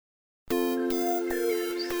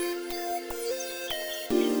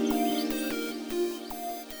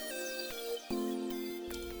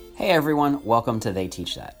everyone, welcome to They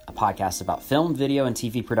Teach That, a podcast about film, video, and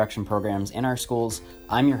TV production programs in our schools.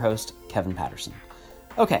 I'm your host, Kevin Patterson.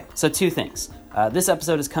 Okay, so two things. This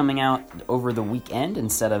episode is coming out over the weekend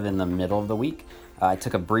instead of in the middle of the week. I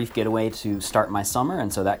took a brief getaway to start my summer,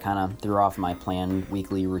 and so that kind of threw off my planned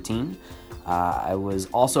weekly routine. I was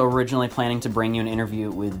also originally planning to bring you an interview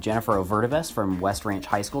with Jennifer Overdeves from West Ranch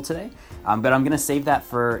High School today, but I'm going to save that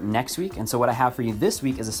for next week. And so what I have for you this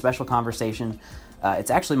week is a special conversation.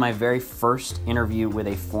 It's actually my very first interview with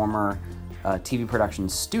a former TV production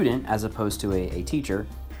student as opposed to a teacher.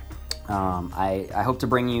 I hope to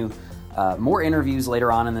bring you more interviews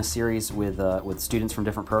later on in this series with students from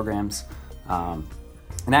different programs.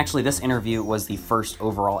 And actually, this interview was the first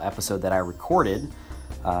overall episode that I recorded.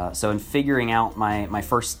 So in figuring out my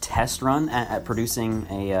first test run at producing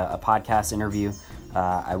a podcast interview,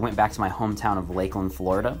 I went back to my hometown of Lakeland,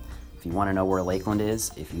 Florida. If you want to know where Lakeland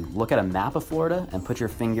is, if you look at a map of Florida and put your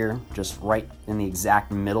finger just right in the exact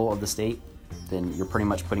middle of the state, then you're pretty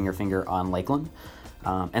much putting your finger on Lakeland.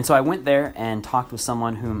 And so I went there and talked with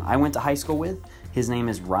someone whom I went to high school with. His name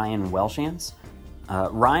is Ryan Welshans.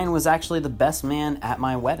 Ryan was actually the best man at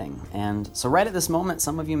my wedding. And so right at this moment,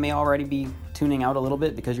 some of you may already be tuning out a little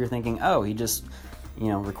bit because you're thinking, oh, he just,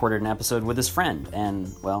 recorded an episode with his friend.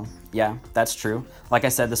 And well, yeah, that's true. Like I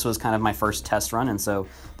said, this was kind of my first test run. And so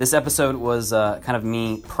this episode was kind of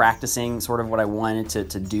me practicing sort of what I wanted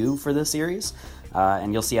to do for this series.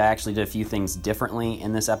 And you'll see I actually did a few things differently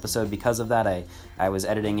in this episode because of that. I was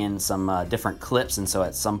editing in some different clips. And so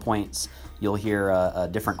at some points, you'll hear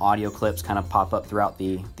different audio clips kind of pop up throughout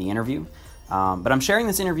the interview. But I'm sharing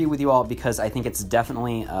this interview with you all because I think it's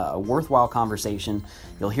definitely a worthwhile conversation.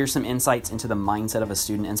 You'll hear some insights into the mindset of a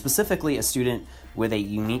student, and specifically a student with a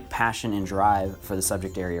unique passion and drive for the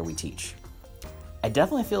subject area we teach. I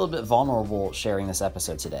definitely feel a bit vulnerable sharing this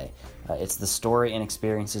episode today. It's the story and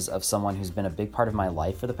experiences of someone who's been a big part of my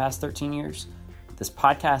life for the past 13 years. This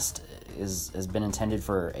podcast has been intended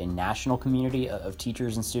for a national community of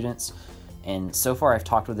teachers and students. And so far, I've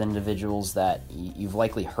talked with individuals that you've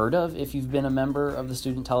likely heard of if you've been a member of the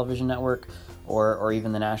Student Television Network or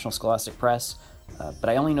even the National Scholastic Press. But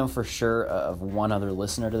I only know for sure of one other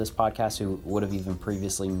listener to this podcast who would have even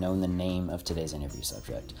previously known the name of today's interview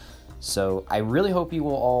subject. So I really hope you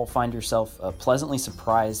will all find yourself pleasantly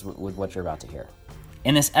surprised with what you're about to hear.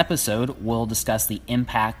 In this episode, we'll discuss the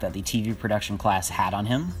impact that the TV production class had on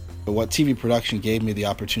him. What TV production gave me the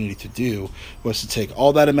opportunity to do was to take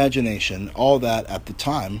all that imagination, all that at the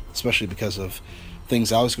time, especially because of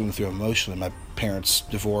things I was going through emotionally, my parents'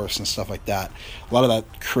 divorce and stuff like that, a lot of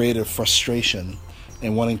that creative frustration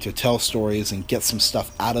and wanting to tell stories and get some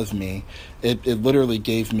stuff out of me, it literally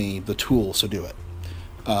gave me the tools to do it.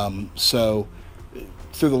 So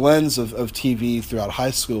through the lens of TV throughout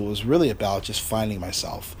high school, it was really about just finding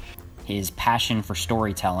myself. His passion for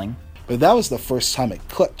storytelling. But that was the first time it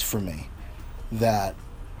clicked for me that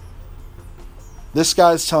this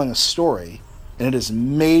guy's telling a story and it is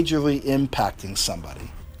majorly impacting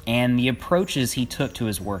somebody. And the approaches he took to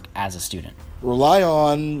his work as a student. Rely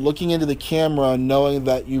on looking into the camera, knowing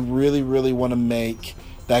that you really, really want to make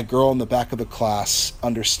that girl in the back of the class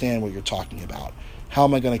understand what you're talking about. How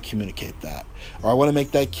am I going to communicate that? Or I want to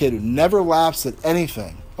make that kid who never laughs at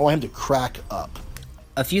anything, I want him to crack up.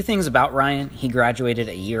 A few things about Ryan. He graduated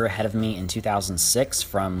a year ahead of me in 2006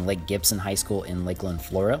 from Lake Gibson High School in Lakeland,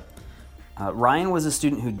 Florida. Ryan was a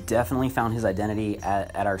student who definitely found his identity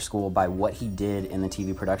at our school by what he did in the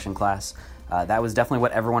TV production class. That was definitely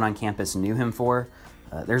what everyone on campus knew him for.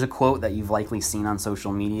 There's a quote that you've likely seen on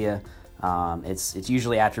social media. It's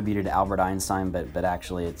usually attributed to Albert Einstein, but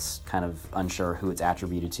actually it's kind of unsure who it's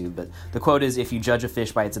attributed to. But the quote is, if you judge a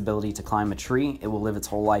fish by its ability to climb a tree, it will live its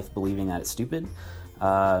whole life believing that it's stupid.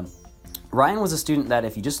 Ryan was a student that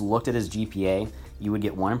if you just looked at his GPA, you would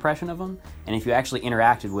get one impression of him, and if you actually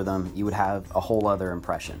interacted with him, you would have a whole other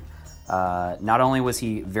impression. Not only was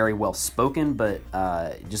he very well spoken, but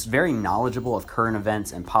just very knowledgeable of current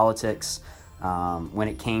events and politics. When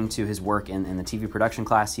it came to his work in the TV production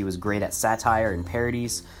class, he was great at satire and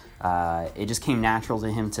parodies. It just came natural to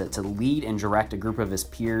him to lead and direct a group of his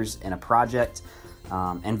peers in a project,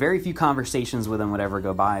 and very few conversations with him would ever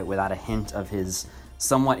go by without a hint of his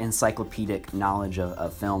somewhat encyclopedic knowledge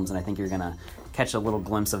of films, and I think you're going to catch a little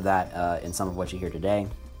glimpse of that in some of what you hear today.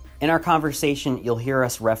 In our conversation, you'll hear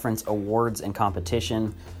us reference awards and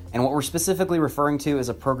competition, and what we're specifically referring to is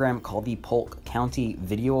a program called the Polk County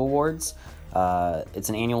Video Awards. It's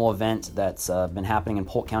an annual event that's been happening in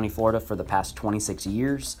Polk County, Florida for the past 26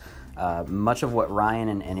 years. Much of what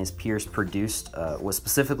Ryan and his peers produced was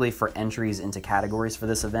specifically for entries into categories for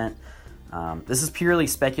this event. This is purely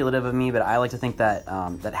speculative of me, but I like to think that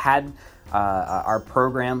that had our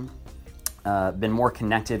program been more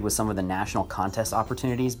connected with some of the national contest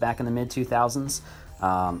opportunities back in the mid-2000s,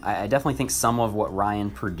 I definitely think some of what Ryan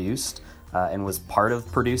produced and was part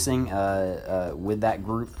of producing with that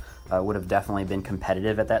group would have definitely been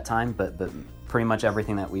competitive at that time, but pretty much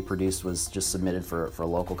everything that we produced was just submitted for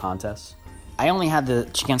local contests. I only had the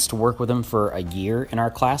chance to work with him for a year in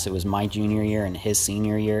our class. It was my junior year and his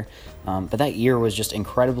senior year, but that year was just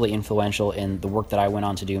incredibly influential in the work that I went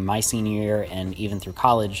on to do my senior year and even through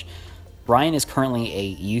college. Ryan is currently a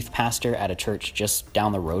youth pastor at a church just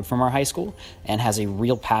down the road from our high school and has a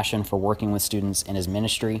real passion for working with students in his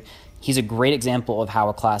ministry. He's a great example of how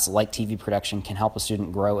a class like TV production can help a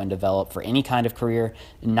student grow and develop for any kind of career,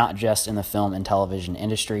 not just in the film and television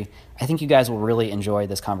industry. I think you guys will really enjoy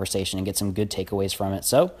this conversation and get some good takeaways from it.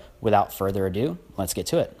 So, without further ado, let's get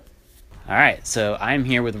to it. All right, so I'm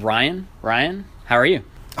here with Ryan. Ryan, how are you?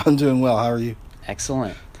 I'm doing well. How are you?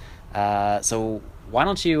 Excellent. So why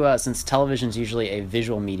don't you, since television is usually a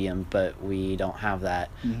visual medium, but we don't have that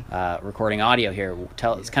recording audio here,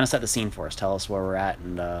 kind of set the scene for us. Tell us where we're at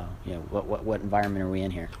and what environment are we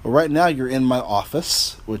in here? Well, right now you're in my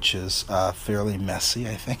office, which is fairly messy,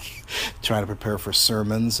 I think, trying to prepare for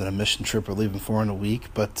sermons and a mission trip we're leaving for in a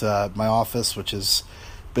week. But my office, which is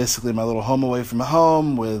basically my little home away from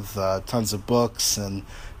home with tons of books and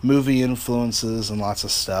movie influences and lots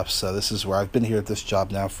of stuff. So this is where I've been here at this job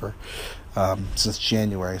now for since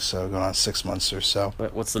January, so going on 6 months or so.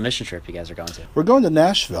 What's the mission trip you guys are going to? We're going to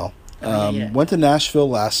Nashville. Yeah. Went to Nashville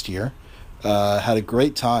last year. Had a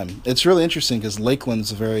great time. It's really interesting because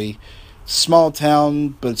Lakeland's a very small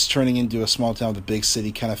town, but it's turning into a small town with a big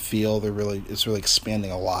city kind of feel. It's really expanding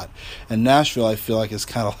a lot. And Nashville, I feel like, is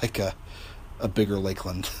kind of like a bigger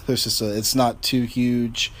Lakeland. It's not too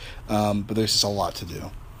huge, but there's just a lot to do.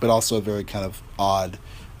 But also a very kind of odd,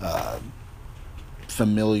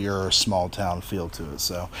 familiar small town feel to it.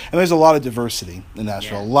 So, and there's a lot of diversity in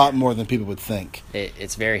Nashville, a lot more than people would think.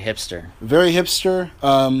 It's very hipster. Very hipster.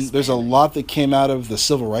 There's a lot that came out of the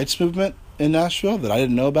civil rights movement in Nashville that I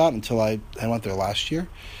didn't know about until I went there last year.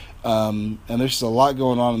 And there's just a lot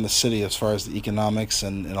going on in the city as far as the economics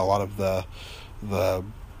and a lot of the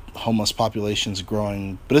homeless population's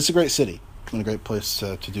growing. But it's a great city and a great place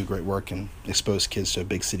to do great work and expose kids to a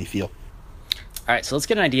big city feel. All right, so let's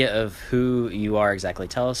get an idea of who you are exactly.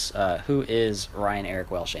 Tell us, who is Ryan Eric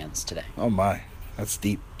Welshans today? Oh my, that's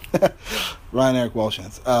deep. Ryan Eric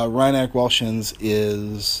Welshans. Ryan Eric Welshans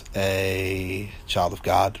is a child of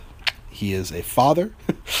God. He is a father,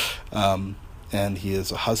 and he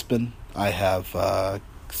is a husband. I have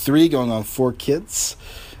 3 going on 4 kids,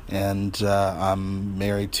 and I'm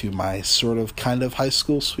married to my sort of kind of high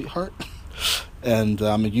school sweetheart. And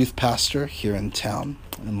I'm a youth pastor here in town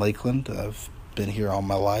in Lakeland. I've been here all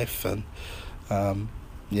my life, and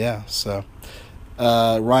so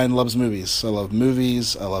Ryan loves movies. I love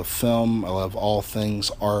movies, I love film, I love all things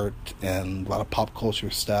art and a lot of pop culture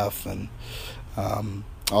stuff, and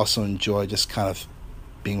also enjoy just kind of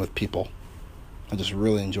being with people. I just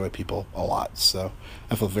really enjoy people a lot, so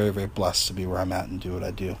I feel very, very blessed to be where I'm at and do what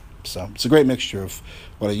I do. So it's a great mixture of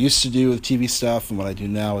what I used to do with TV stuff and what I do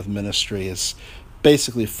now with ministry. Is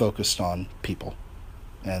basically focused on people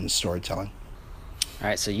and storytelling. All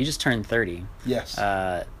right, so you just turned 30. Yes.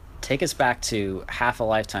 Take us back to half a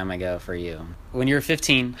lifetime ago for you. When you were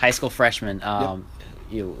 15, high school freshman,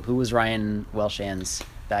 who was Ryan Welshans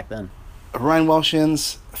back then? Ryan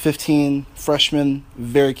Welshans, 15, freshman,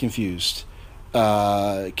 very confused.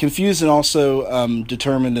 Confused and also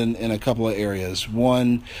determined in a couple of areas.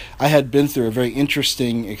 One, I had been through a very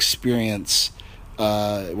interesting experience,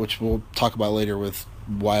 which we'll talk about later, with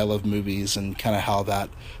why I love movies and kind of how that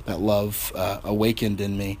love awakened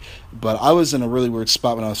in me. But I was in a really weird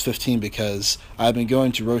spot when I was 15 because I had been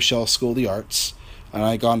going to Rochelle School of the Arts, and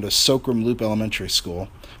I had gone to Soquem Loop Elementary School,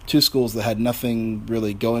 2 schools that had nothing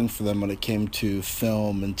really going for them when it came to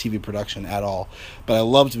film and TV production at all. But I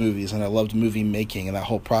loved movies, and I loved movie making and that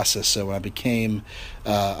whole process. So when I became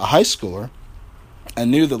a high schooler, I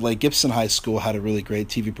knew that Lake Gibson High School had a really great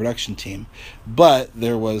TV production team, but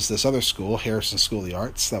there was this other school, Harrison School of the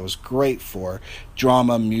Arts, that was great for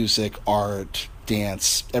drama, music, art,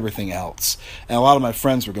 dance, everything else. And a lot of my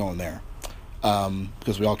friends were going there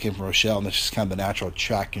because we all came from Rochelle, and that's just kind of the natural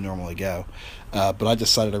track you normally go. But I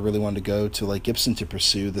decided I really wanted to go to Lake Gibson to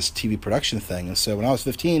pursue this TV production thing. And so when I was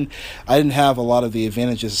 15, I didn't have a lot of the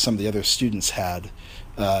advantages some of the other students had,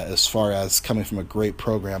 as far as coming from a great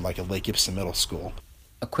program like a Lake Gibson Middle School.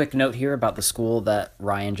 A quick note here about the school that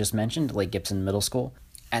Ryan just mentioned, Lake Gibson Middle School.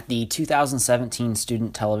 At the 2017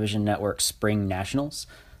 Student Television Network Spring Nationals,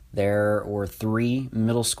 There were 3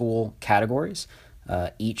 middle school categories,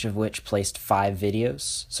 each of which placed 5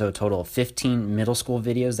 videos. So a total of 15 middle school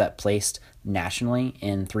videos that placed nationally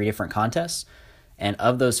in 3 different contests. And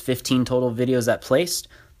of those 15 total videos that placed,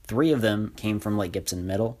 3 of them came from Lake Gibson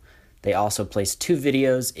Middle. They also placed 2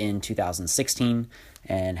 videos in 2016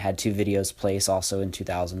 and had 2 videos place also in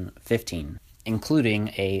 2015,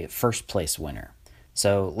 including a first place winner.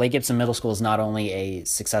 So Lake Gibson Middle School is not only a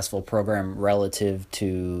successful program relative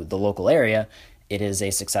to the local area, it is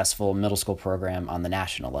a successful middle school program on the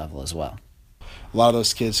national level as well. A lot of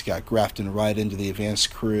those kids got grafted right into the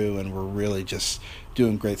advanced crew and were really just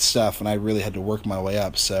doing great stuff, and I really had to work my way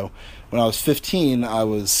up. So when I was 15, I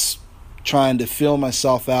was trying to feel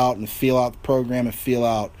myself out and feel out the program and feel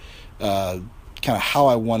out kind of how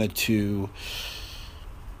I wanted to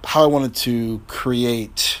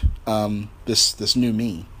create this new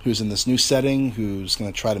me, who's in this new setting, who's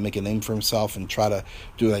going to try to make a name for himself and try to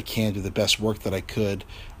do what I can, do the best work that I could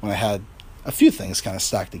when I had a few things kind of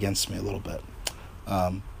stacked against me a little bit.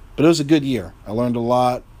 But it was a good year. I learned a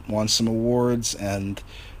lot, won some awards, and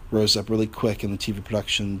rose up really quick in the TV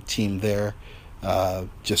production team there,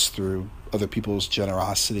 just through other people's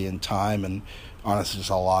generosity and time, and honestly just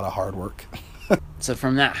a lot of hard work. So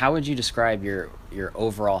from that, how would you describe your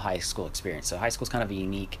overall high school experience? So high school is kind of a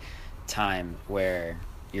unique time where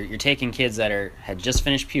you're taking kids that had just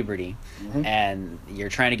finished puberty, mm-hmm. and you're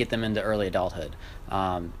trying to get them into early adulthood.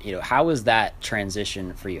 How was that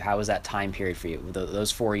transition for you? How was that time period for you? Those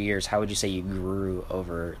 4 years, how would you say you grew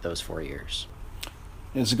over those 4 years?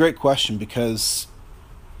 It's a great question, because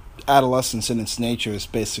adolescence in its nature is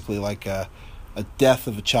basically like a death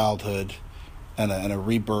of a childhood and a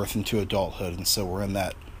rebirth into adulthood, and so we're in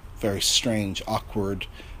that very strange, awkward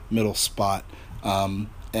middle spot.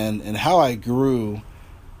 And how I grew,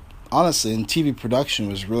 honestly, in TV production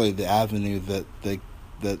was really the avenue that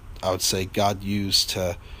I would say God used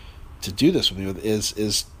to do this with me,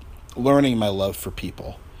 is learning my love for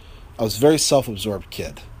people. I was a very self-absorbed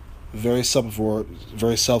kid, very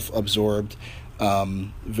self-absorbed,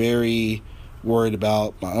 very worried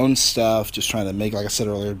about my own stuff, just trying to make, like I said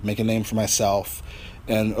earlier, make a name for myself.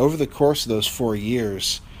 And over the course of those 4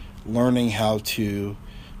 years, learning how to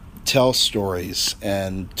tell stories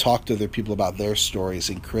and talk to other people about their stories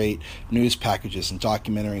and create news packages and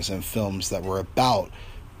documentaries and films that were about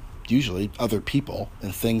usually other people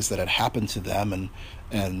and things that had happened to them,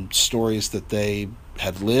 and stories that they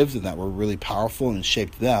had lived and that were really powerful and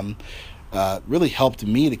shaped them, really helped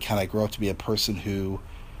me to kind of grow up to be a person who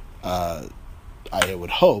I would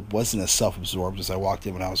hope wasn't as self-absorbed as I walked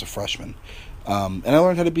in when I was a freshman. And I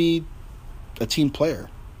learned how to be a team player.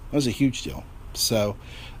 That was a huge deal. So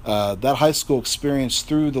that high school experience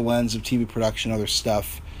through the lens of TV production, other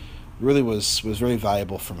stuff, really was very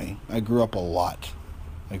valuable for me. I grew up a lot.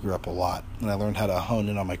 And I learned how to hone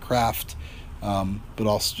in on my craft, but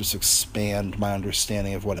also just expand my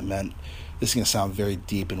understanding of what it meant. This is going to sound very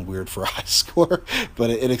deep and weird for a high schooler, but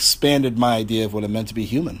it expanded my idea of what it meant to be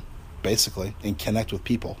human, basically, and connect with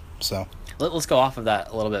people. So let's go off of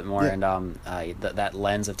that a little bit more, yeah. And that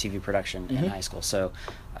lens of TV production mm-hmm. in high school. So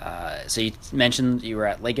you mentioned you were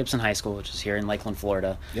at Lake Gibson High School, which is here in Lakeland,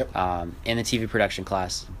 Florida. Yep. In the TV production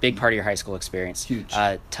class, big part of your high school experience. Huge.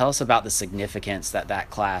 Tell us about the significance that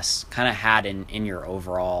class kind of had in your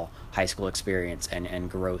overall high school experience and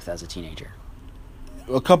growth as a teenager.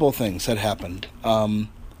 A couple of things had happened.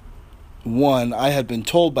 One, I had been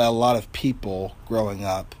told by a lot of people growing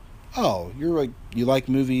up, "Oh, you like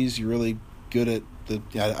movies. You're really good at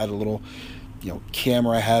I had a little,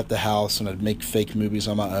 camera I had at the house, and I'd make fake movies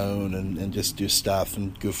on my own and just do stuff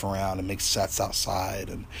and goof around and make sets outside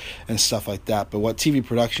and stuff like that." But what TV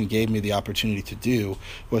production gave me the opportunity to do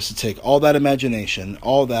was to take all that imagination,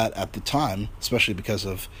 all that at the time, especially because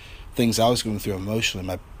of things I was going through emotionally,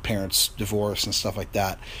 my parents' divorce and stuff like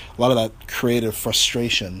that, a lot of that creative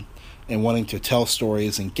frustration and wanting to tell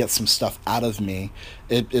stories and get some stuff out of me,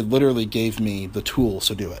 it literally gave me the tools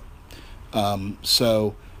to do it.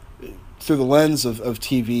 So through the lens of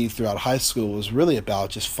TV throughout high school, it was really about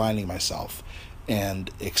just finding myself and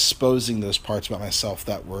exposing those parts about myself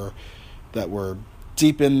that were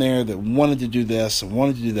deep in there, that wanted to do this and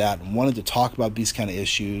wanted to do that and wanted to talk about these kind of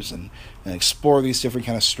issues and explore these different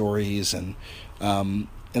kind of stories. And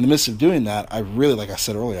in the midst of doing that, I really, like I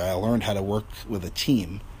said earlier, I learned how to work with a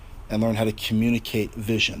team and learn how to communicate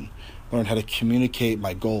vision, learn how to communicate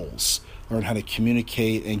my goals, learn how to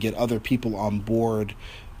communicate and get other people on board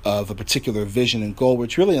of a particular vision and goal,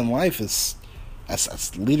 which really in life is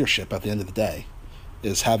that's leadership at the end of the day,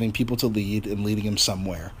 is having people to lead and leading them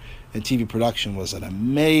somewhere. And TV production was an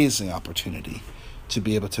amazing opportunity to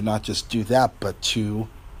be able to not just do that, but to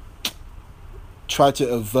try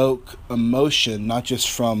to evoke emotion, not just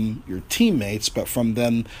from your teammates, but from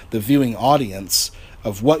them, the viewing audience,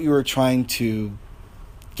 of what you were trying to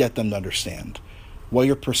get them to understand, what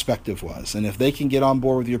your perspective was. And if they can get on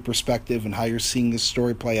board with your perspective and how you're seeing this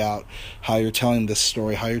story play out, how you're telling this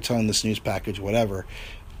story, how you're telling this news package, whatever,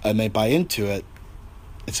 and they buy into it,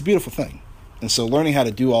 it's a beautiful thing. And so learning how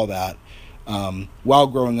to do all that while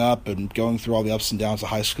growing up and going through all the ups and downs of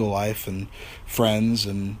high school life and friends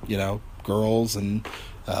and, girls and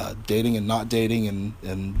dating and not dating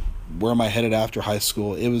and where am I headed after high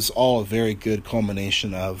school, it was all a very good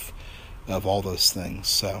culmination of all those things.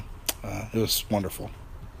 So it was wonderful.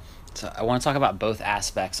 So I want to talk about both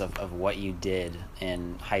aspects of what you did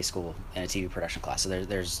in high school in a TV production class. So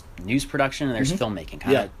there's news production and there's filmmaking,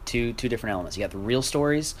 kind of two different elements. You got the real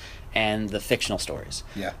stories and the fictional stories.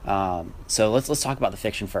 Yeah. So let's talk about the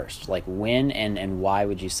fiction first. Like, when and why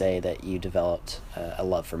would you say that you developed a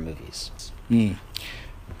love for movies?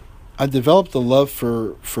 I developed a love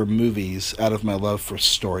for movies out of my love for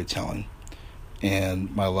storytelling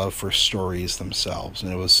and my love for stories themselves.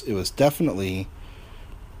 And it was definitely,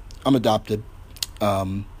 I'm adopted,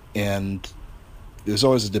 and there's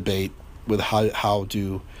always a debate with how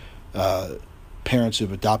do parents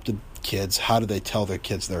who've adopted kids, how do they tell their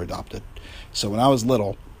kids they're adopted? So when I was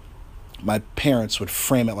little, my parents would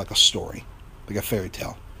frame it like a story, like a fairy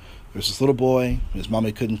tale. There's this little boy, his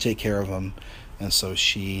mommy couldn't take care of him, and so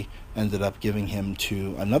she ended up giving him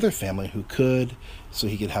to another family who could, so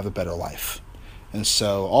he could have a better life. And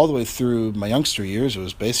so all the way through my youngster years, it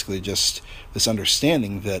was basically just this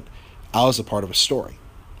understanding that I was a part of a story.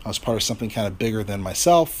 I was part of something kind of bigger than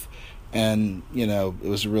myself. And, it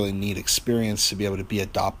was a really neat experience to be able to be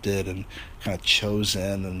adopted and kind of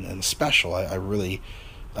chosen and special. I really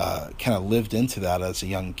kind of lived into that as a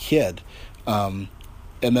young kid. And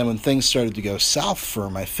then when things started to go south for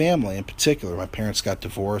my family in particular, my parents got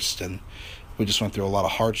divorced and we just went through a lot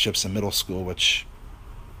of hardships in middle school, which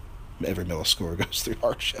every middle schooler goes through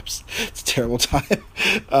hardships. It's a terrible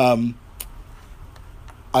time.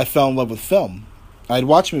 I fell in love with film. I'd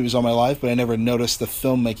watched movies all my life, but I never noticed the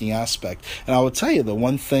filmmaking aspect. And I will tell you, the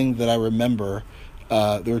one thing that I remember,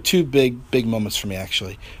 there were two big moments for me,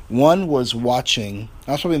 actually. One was watching,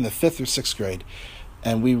 I was probably in the 5th or 6th grade,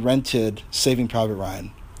 and we rented Saving Private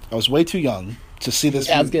Ryan. I was way too young to see this.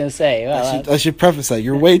 Yeah, I was going to say. Well, I should preface that.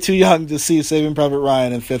 You're way too young to see Saving Private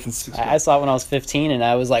Ryan in 5th and 6th grade. I saw it when I was 15, and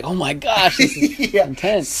I was like, oh my gosh, this is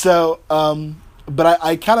intense. So, but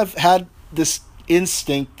I kind of had this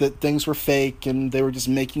instinct that things were fake and they were just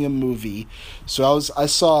making a movie. So I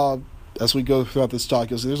saw, as we go throughout this talk,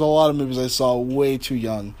 there's a lot of movies I saw way too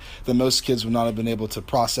young that most kids would not have been able to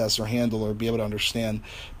process or handle or be able to understand.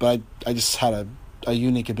 But I just had a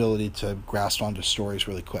unique ability to grasp onto stories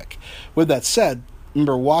really quick. With that said, I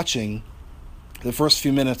remember watching the first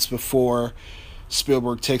few minutes before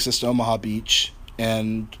Spielberg takes us to Omaha Beach,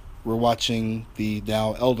 and we're watching the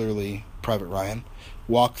now elderly Private Ryan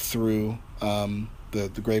walk through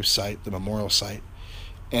the grave site, the memorial site,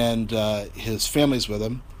 and his family's with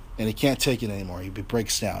him, and he can't take it anymore. He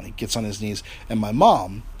breaks down. He gets on his knees, and my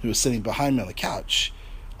mom, who was sitting behind me on the couch,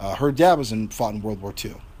 her dad fought in World War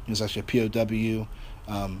II. He was actually a POW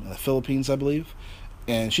in the Philippines, I believe,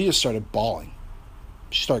 and she just started bawling.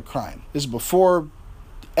 She started crying. This is before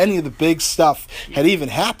any of the big stuff had even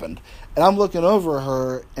happened. And I'm looking over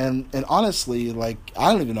her, and honestly, like,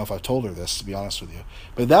 I don't even know if I've told her this, to be honest with you.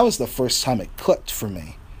 But that was the first time it clicked for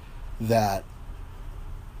me that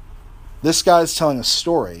this guy's telling a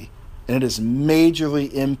story, and it is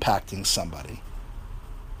majorly impacting somebody.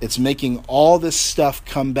 It's making all this stuff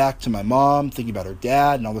come back to my mom, thinking about her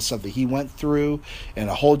dad and all the stuff that he went through, and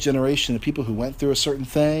a whole generation of people who went through a certain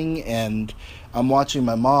thing. And I'm watching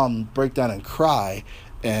my mom break down and cry,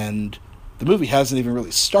 and the movie hasn't even really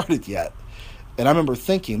started yet. And I remember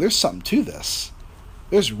thinking, there's something to this.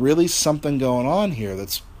 There's really something going on here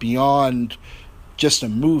that's beyond just a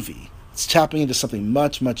movie. It's tapping into something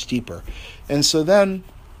much, much deeper. And so then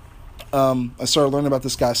I started learning about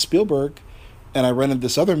this guy Spielberg, and I rented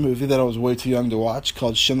this other movie that I was way too young to watch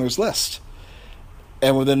called Schindler's List.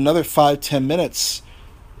 And within another 5-10 minutes,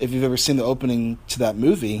 if you've ever seen the opening to that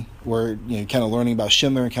movie, where kind of learning about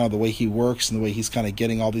Schindler and kind of the way he works and the way he's kind of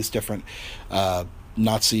getting all these different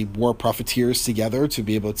Nazi war profiteers together to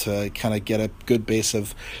be able to kind of get a good base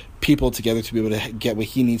of people together to be able to get what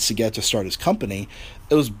he needs to get to start his company,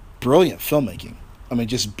 it was brilliant filmmaking. I mean,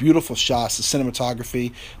 just beautiful shots. The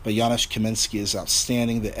cinematography by Janusz Kaminski is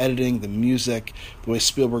outstanding. The editing, the music, the way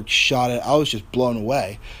Spielberg shot it, I was just blown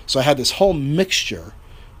away. So I had this whole mixture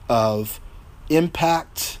of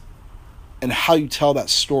impact and how you tell that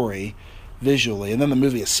story visually. And then the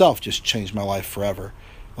movie itself just changed my life forever.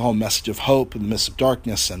 The whole message of hope in the midst of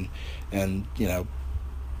darkness, and you know,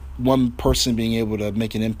 one person being able to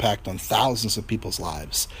make an impact on thousands of people's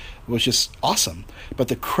lives was just awesome. But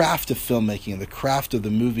the craft of filmmaking, the craft of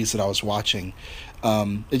the movies that I was watching,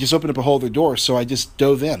 it just opened up a whole other door. So I just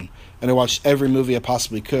dove in and I watched every movie I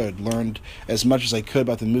possibly could, learned as much as I could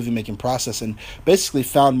about the movie making process, and basically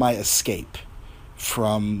found my escape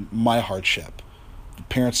from my hardship.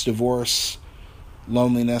 Parents' divorce,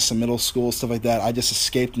 loneliness in middle school, stuff like that. I just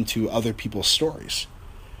escaped into other people's stories.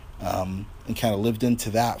 And kind of lived into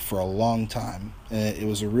that for a long time. And it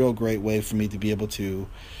was a real great way for me to be able to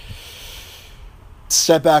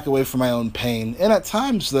step back away from my own pain. And at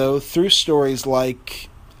times, though, through stories like,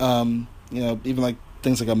 you know, even like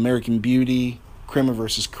things like American Beauty, Kramer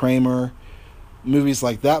versus Kramer, movies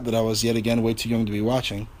like that I was yet again way too young to be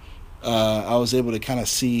watching, I was able to kind of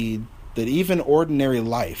see that even ordinary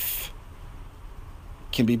life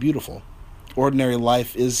can be beautiful. Ordinary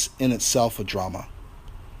life is in itself a drama.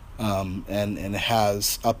 And it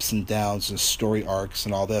has ups and downs and story arcs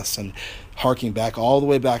and all this, and harking back all the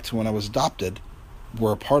way back to when I was adopted,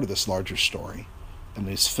 we're a part of this larger story. And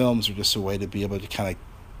these films are just a way to be able to kind of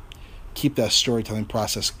keep that storytelling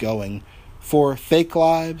process going for fake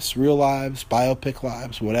lives, real lives, biopic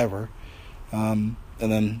lives, whatever. And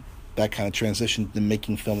then that kind of transitioned to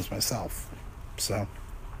making films myself. So...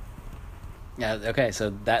 Yeah, okay,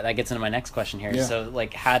 so that gets into my next question here. Yeah. So,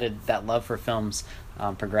 like, how did that love for films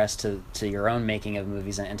progress to your own making of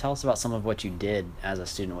movies? And tell us about some of what you did as a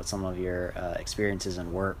student, what some of your experiences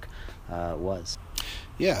and work was.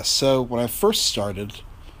 Yeah, so when I first started,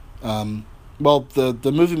 the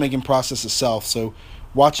movie making process itself, so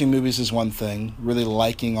watching movies is one thing, really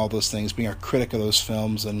liking all those things, being a critic of those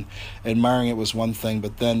films and admiring it was one thing,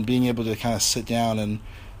 but then being able to kind of sit down and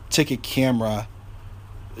take a camera.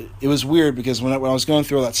 It was weird because when I was going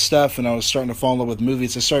through all that stuff and I was starting to fall in love with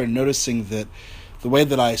movies, I started noticing that the way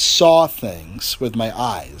that I saw things with my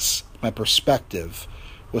eyes, my perspective,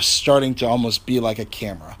 was starting to almost be like a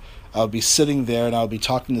camera. I would be sitting there and I would be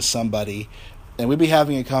talking to somebody and we'd be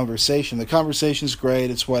having a conversation. The conversation's great,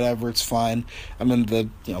 it's whatever, it's fine. I'm in the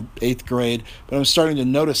 8th grade, but I'm starting to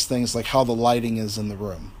notice things like how the lighting is in the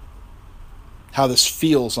room. How this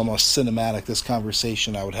feels almost cinematic, this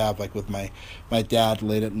conversation I would have like with my dad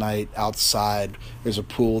late at night outside. There's a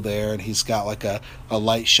pool there and he's got like a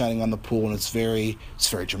light shining on the pool and it's very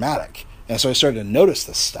dramatic. And so I started to notice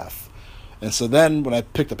this stuff. And so then when I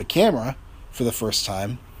picked up a camera for the first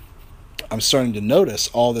time, I'm starting to notice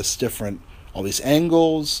all these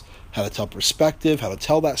angles, how to tell perspective, how to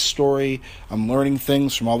tell that story. I'm learning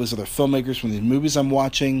things from all these other filmmakers, from these movies I'm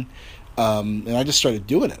watching. And I just started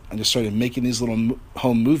doing it. I just started making these little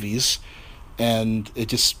home movies, and it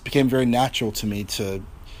just became very natural to me to...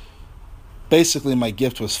 Basically, my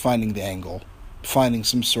gift was finding the angle, finding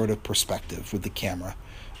some sort of perspective with the camera,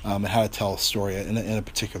 and how to tell a story in a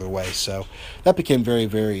particular way. So that became very,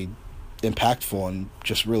 very impactful and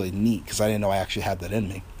just really neat because I didn't know I actually had that in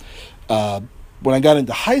me. When I got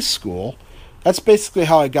into high school, that's basically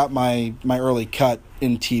how I got my early cut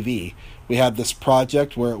in TV. We had this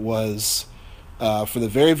project where it was for the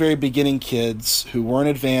very, very beginning kids who weren't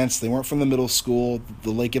advanced. They weren't from the middle school,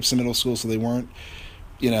 the Lake Gibson Middle School, so they weren't,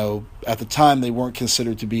 at the time they weren't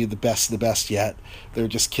considered to be the best of the best yet. They were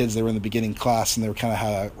just kids. They were in the beginning class, and they were kind of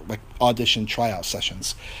had like audition tryout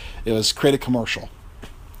sessions. It was create a commercial.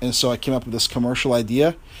 And so I came up with this commercial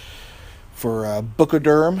idea for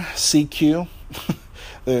Bookoderm, CQ.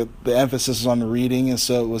 The emphasis is on reading, and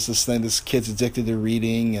so it was this kid's addicted to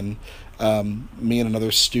reading, and me and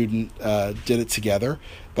another student did it together.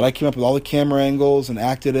 But I came up with all the camera angles and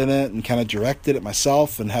acted in it and kind of directed it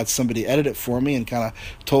myself and had somebody edit it for me and kind of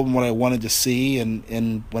told them what I wanted to see.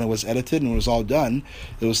 And when it was edited and when it was all done,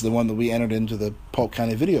 it was the one that we entered into the Polk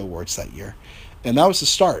County Video Awards that year. And that was the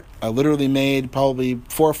start. I literally made probably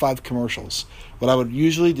 4 or 5 commercials. What I would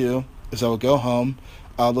usually do is I would go home,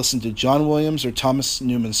 I would listen to John Williams or Thomas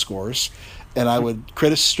Newman scores, and I would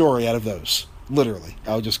create a story out of those. Literally.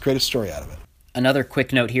 I would just create a story out of it. Another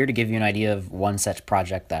quick note here to give you an idea of one such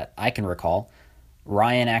project that I can recall.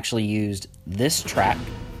 Ryan actually used this track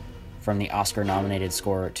from the Oscar-nominated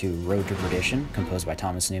score to Road to Perdition, composed by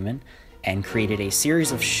Thomas Newman, and created a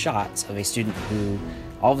series of shots of a student who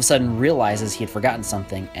all of a sudden realizes he had forgotten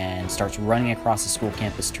something and starts running across the school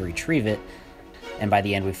campus to retrieve it. And by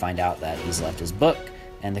the end, we find out that he's left his book,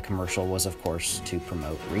 and the commercial was, of course, to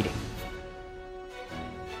promote reading.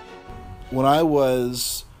 When I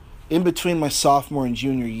was in between my sophomore and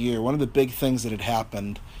junior year, one of the big things that had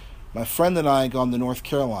happened, my friend and I had gone to North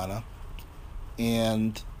Carolina,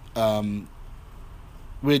 and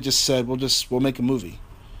we had just said we'll make a movie.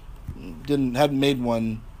 Hadn't made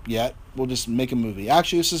one yet. We'll just make a movie.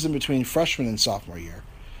 Actually, this is in between freshman and sophomore year,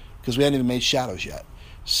 because we hadn't even made Shadows yet.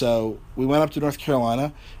 So we went up to North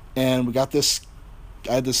Carolina, and we got this.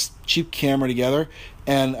 I had this cheap camera together,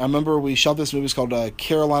 and I remember we shot this movie. It's called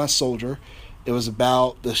Carolina Soldier. It was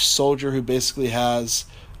about the soldier who basically has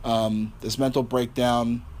this mental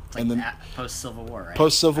breakdown. Like and then post-Civil War, right?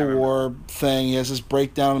 Post-Civil War thing. He has this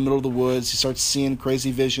breakdown in the middle of the woods. He starts seeing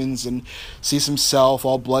crazy visions and sees himself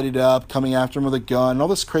all bloodied up, coming after him with a gun, all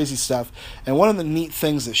this crazy stuff. And one of the neat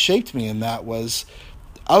things that shaped me in that was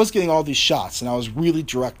I was getting all these shots, and I was really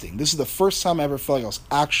directing. This is the first time I ever felt like I was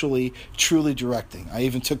actually, truly directing. I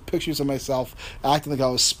even took pictures of myself acting like I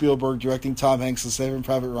was Spielberg directing Tom Hanks and Saving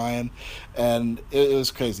Private Ryan, and it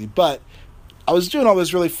was crazy. But I was doing all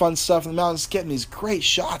this really fun stuff in the mountains, getting these great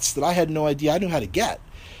shots that I had no idea I knew how to get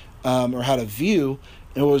or how to view.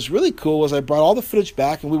 And what was really cool was I brought all the footage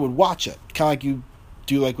back, and we would watch it, kind of like you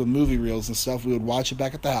do like with movie reels and stuff. We would watch it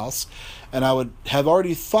back at the house, and I would have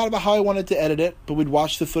already thought about how I wanted to edit it, but we'd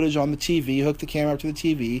watch the footage on the TV, hook the camera up to the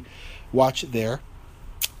TV, watch it there.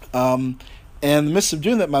 And in the midst of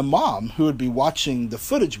doing that, my mom, who would be watching the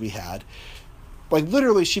footage we had, like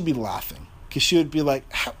literally she'd be laughing, because she would be like,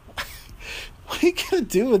 what are you going to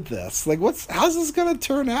do with this? Like, how's this going to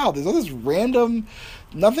turn out? There's all this random,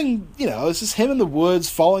 nothing, it's just him in the woods,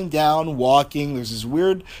 falling down, walking. There's this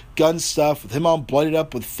weird gun stuff with him all bloodied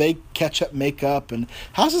up with fake ketchup makeup. And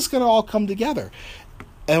how's this going to all come together?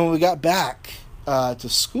 And when we got back to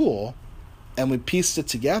school and we pieced it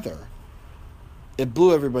together, it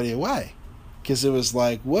blew everybody away. Because it was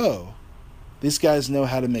like, whoa, these guys know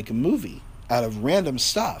how to make a movie out of random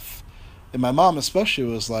stuff. And my mom especially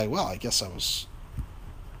was like, well, I guess I was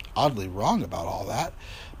oddly wrong about all that.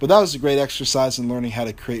 But that was a great exercise in learning how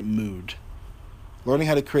to create mood. Learning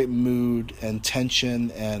how to create mood and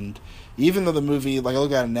tension. And even though the movie, like I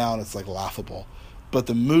look at it now and it's like laughable, but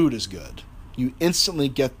the mood is good. You instantly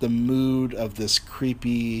get the mood of this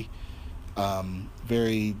creepy,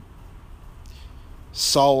 very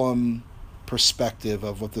solemn perspective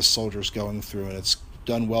of what this soldier's going through. And it's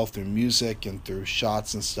done well through music and through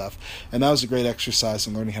shots and stuff. And that was a great exercise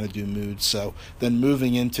in learning how to do mood. So then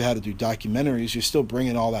moving into how to do documentaries, you're still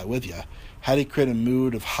bringing all that with you. How do you create a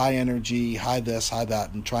mood of high energy, high this, high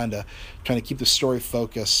that, and trying to keep the story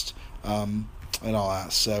focused and all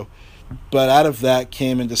that. So, but out of that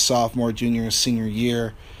came into sophomore, junior, and senior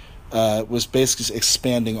year was basically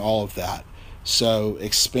expanding all of that. So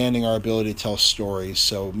expanding our ability to tell stories.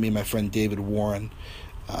 So me and my friend David Warren,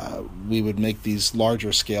 we would make these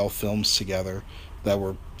larger scale films together that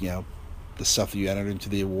were, the stuff that you entered into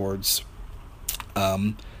the awards.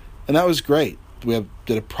 And that was great. We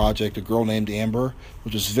did a project, A Girl Named Amber,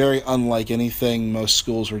 which was very unlike anything most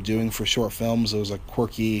schools were doing for short films. It was a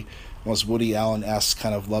quirky, almost Woody Allen-esque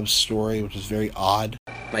kind of love story, which was very odd.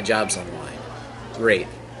 My job's online. Great.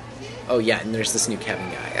 Oh yeah, and there's this new Kevin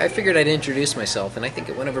guy. I figured I'd introduce myself, and I think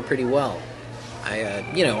it went over pretty well. I,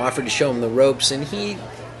 offered to show him the ropes, and he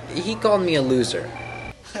called me a loser.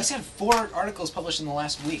 I just had 4 articles published in the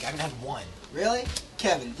last week. I haven't had one. Really?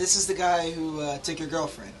 Kevin, this is the guy who took your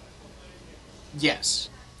girlfriend. Yes.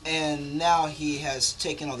 And now he has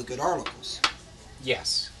taken all the good articles.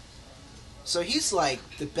 Yes. So he's like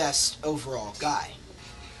the best overall guy.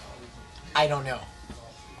 I don't know.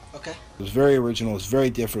 Okay. It was very original. It was very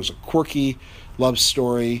different. It was a quirky love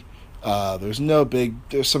story. There's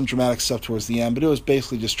some dramatic stuff towards the end, but it was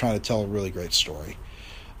basically just trying to tell a really great story.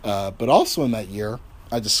 But also in that year,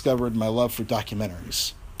 I discovered my love for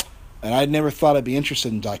documentaries. And I'd never thought I'd be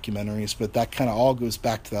interested in documentaries, but that kind of all goes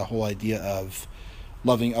back to that whole idea of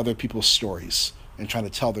loving other people's stories and trying to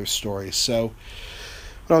tell their stories. So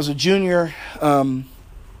when I was a junior,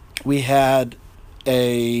 we had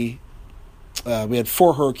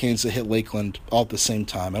 4 hurricanes that hit Lakeland all at the same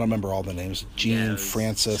time. I don't remember all the names. Gene,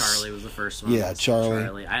 Francis. Charlie was the first one. Yeah,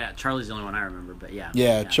 Charlie. Charlie's the only one I remember, but yeah.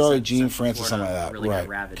 Yeah, Charlie, Gene, Francis, something like that. Really right. got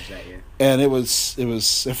ravaged that year. And it was,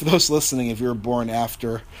 for those listening, if you were born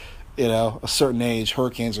after, a certain age,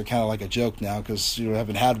 hurricanes are kind of like a joke now because you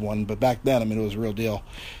haven't had one. But back then, it was a real deal.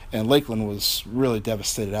 And Lakeland was really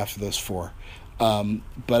devastated after those 4.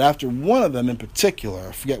 But after one of them in particular,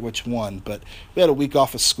 I forget which one, but we had a week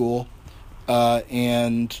off of school.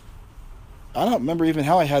 And I don't remember even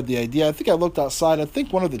how I had the idea. I think I looked outside. I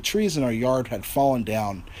think one of the trees in our yard had fallen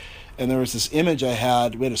down. And there was this image I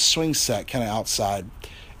had. We had a swing set kind of outside.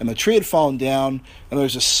 And the tree had fallen down. And there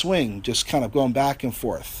was a swing just kind of going back and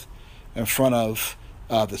forth in front of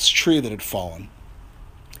this tree that had fallen.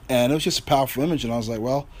 And it was just a powerful image. And I was like,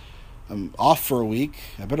 well, I'm off for a week.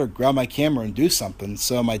 I better grab my camera and do something.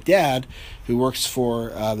 So my dad, who works for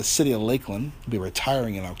the city of Lakeland, will be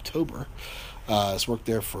retiring in October. Has worked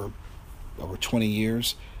there for over 20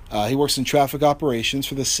 years. He works in traffic operations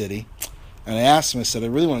for the city. And I asked him, I said, I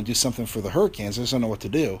really want to do something for the Hurricanes. I just don't know what to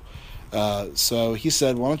do. So he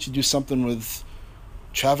said, why don't you do something with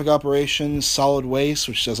traffic operations, solid waste,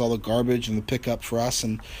 which does all the garbage and the pickup for us,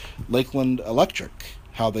 and Lakeland Electric,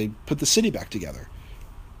 how they put the city back together.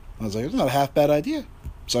 I was like, it's not a half bad idea.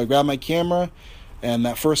 So I grabbed my camera, and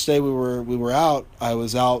that first day we were out, I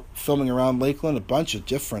was out filming around Lakeland, a bunch of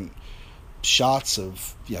different shots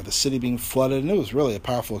of the city being flooded, and it was really a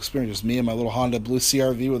powerful experience. Just me and my little Honda Blue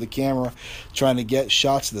CRV with a camera trying to get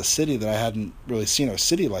shots of the city that I hadn't really seen our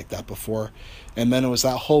city like that before. And then it was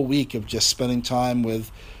that whole week of just spending time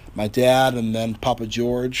with my dad and then Papa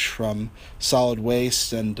George from Solid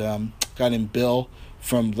Waste and a guy named Bill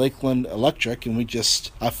from Lakeland Electric, and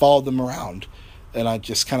I followed them around, and I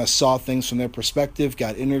just kind of saw things from their perspective,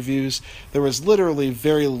 got interviews. There was literally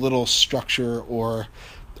very little structure or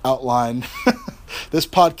outline. This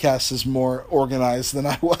podcast is more organized than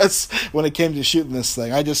I was when it came to shooting this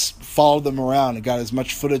thing. I just followed them around and got as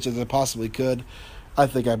much footage as I possibly could. I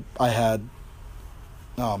think I had,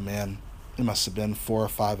 oh man, it must have been 4 or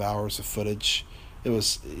 5 hours of footage. It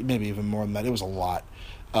was maybe even more than that. It was a lot.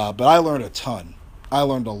 But I learned a ton. I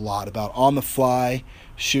learned a lot about on-the-fly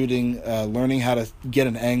shooting, learning how to get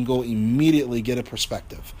an angle, immediately get a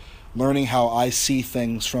perspective, learning how I see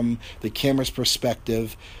things from the camera's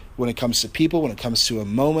perspective when it comes to people, when it comes to a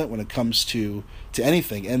moment, when it comes to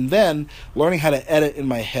anything. And then learning how to edit in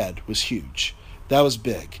my head was huge. That was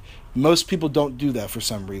big. Most people don't do that for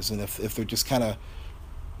some reason if they're just kind of,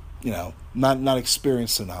 not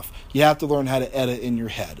experienced enough. You have to learn how to edit in your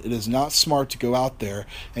head. It is not smart to go out there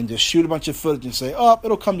and just shoot a bunch of footage and say, oh,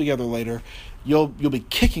 it'll come together later. You'll be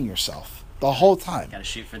kicking yourself the whole time. You got to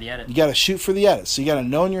shoot for the edit. You got to shoot for the edit. So you got to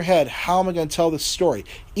know in your head, how am I going to tell this story?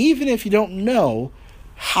 Even if you don't know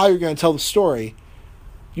how you're going to tell the story,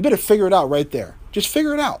 you better figure it out right there. Just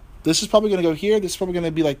figure it out. This is probably going to go here. This is probably going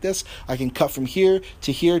to be like this. I can cut from here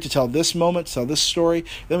to tell this moment, to tell this story.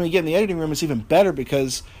 Then when you get in the editing room, it's even better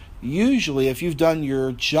because usually if you've done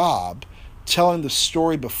your job telling the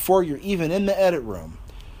story before you're even in the edit room,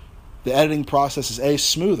 the editing process is A,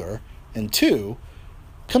 smoother, and 2,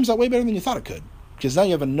 comes out way better than you thought it could. Because now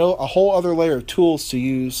you have a whole other layer of tools to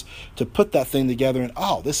use to put that thing together,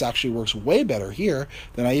 and this actually works way better here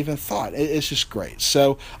than I even thought. It's just great.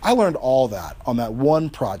 So I learned all that on that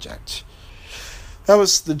one project. That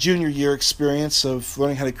was the junior year experience of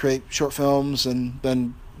learning how to create short films and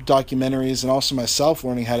then documentaries, and also myself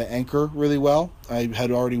learning how to anchor really well. I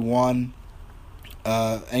had already won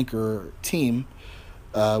anchor team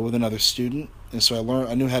with another student, and so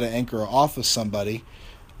I knew how to anchor off of somebody.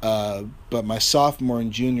 But my sophomore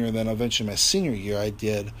and junior, and then eventually my senior year, I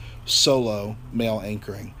did solo male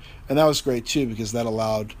anchoring, and that was great too because that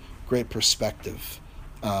allowed great perspective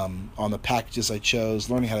on the packages I chose.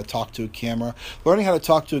 Learning how to talk to a camera,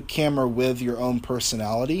 with your own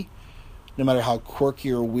personality. No matter how quirky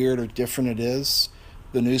or weird or different it is,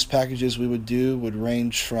 the news packages we would do would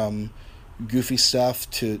range from goofy stuff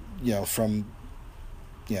to,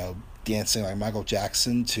 dancing like Michael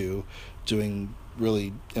Jackson to doing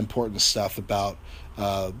really important stuff about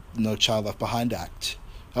No Child Left Behind Act.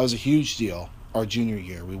 That was a huge deal our junior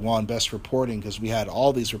year. We won Best Reporting because we had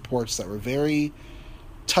all these reports that were very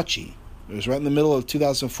touchy. It was right in the middle of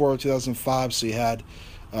 2004 or 2005, so you had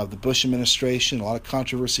the Bush administration, a lot of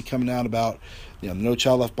controversy coming out about the No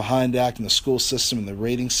Child Left Behind Act and the school system and the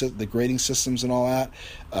grading systems and all that,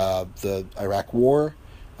 the Iraq War,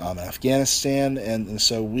 Afghanistan, and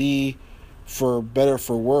so we, for better or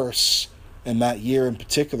for worse, in that year in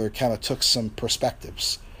particular, kind of took some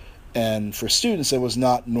perspectives. And for students, it was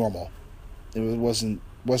not normal. It wasn't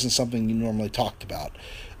something you normally talked about.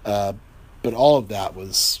 But all of that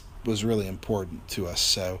was really important to us.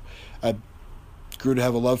 So I grew to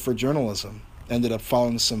have a love for journalism. Ended up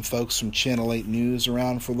following some folks from Channel 8 News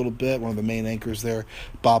around for a little bit. One of the main anchors there,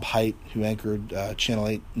 Bob Height, who anchored Channel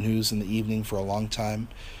 8 News in the evening for a long time.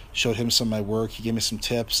 Showed him some of my work. He gave me some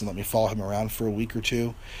tips and let me follow him around for a week or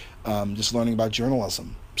two, just learning about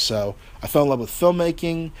journalism. So I fell in love with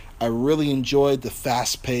filmmaking. I really enjoyed the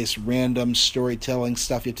fast-paced, random storytelling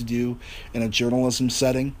stuff you have to do in a journalism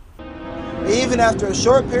setting. Even after a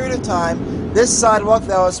short period of time, this sidewalk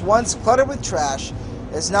that was once cluttered with trash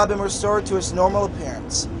has now been restored to its normal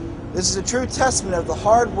appearance. This is a true testament of the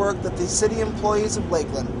hard work that the city employees of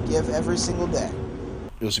Lakeland give every single day.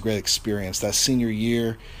 It was a great experience. That senior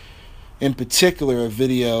year, in particular, two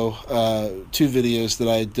videos that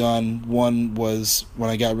I had done. One was when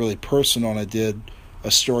I got really personal and I did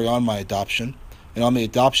a story on my adoption and on the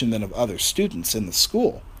adoption then of other students in the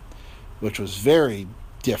school, which was very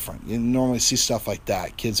different. You normally see stuff like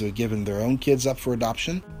that. Kids who had given their own kids up for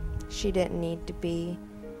adoption. She didn't need to be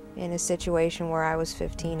in a situation where I was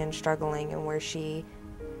 15 and struggling, and where she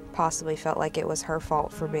possibly felt like it was her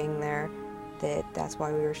fault for being there, that's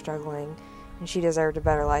why we were struggling, and she deserved a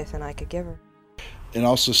better life than I could give her. And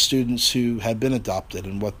also students who had been adopted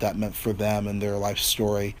and what that meant for them and their life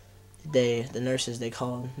story. The nurses, they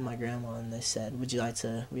called my grandma and they said,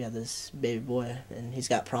 we have this baby boy and he's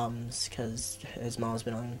got problems because his mom's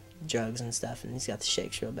been on drugs and stuff, and he's got the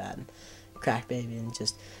shakes real bad, and crack baby, and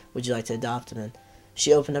just, would you like to adopt him? And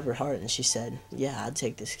she opened up her heart and she said, yeah, I'd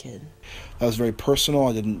take this kid. That was very personal.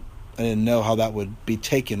 I didn't know how that would be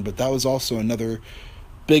taken, but that was also another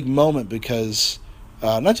big moment because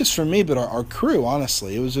not just for me, but our crew,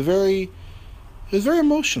 honestly. It was very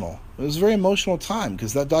emotional. It was a very emotional time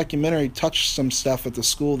because that documentary touched some stuff at the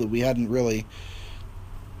school that we hadn't really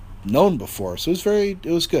known before. So it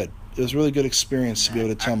was good. It was a really good experience to be able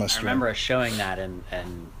to tell my story. I remember us showing that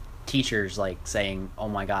and teachers like saying, oh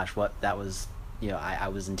my gosh, what that was, I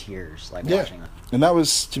was in tears watching that. And that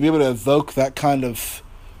was, to be able to evoke that kind of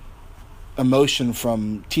emotion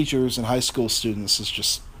from teachers and high school students is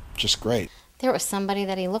just great. There was somebody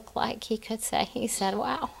that he looked like, he could say. He said,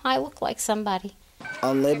 wow, I look like somebody.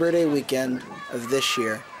 On Labor Day weekend of this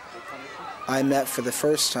year, I met for the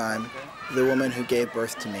first time the woman who gave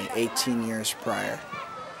birth to me 18 years prior.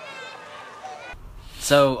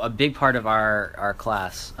 So a big part of our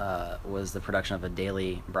class was the production of a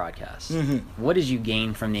daily broadcast. Mm-hmm. What did you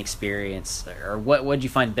gain from the experience, or what did you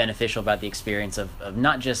find beneficial about the experience of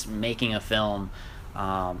not just making a film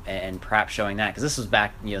and perhaps showing that? Because this was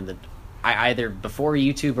back, either before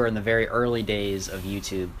YouTube or in the very early days of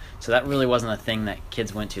YouTube. So that really wasn't a thing that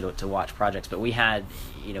kids went to watch projects. But we had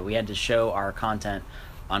to show our content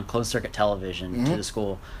on closed circuit television mm-hmm. to the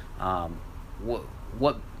school.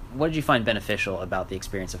 What did you find beneficial about the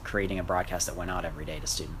experience of creating a broadcast that went out every day to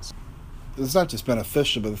students? It's not just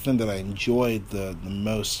beneficial, but the thing that I enjoyed the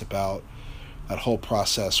most about that whole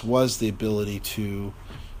process was the ability to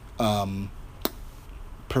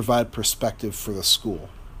provide perspective for the school.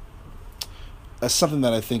 That's something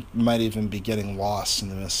that I think might even be getting lost in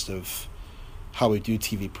the midst of how we do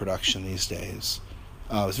TV production these days.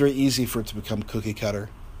 It's very easy for it to become cookie cutter,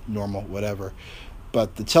 normal, whatever.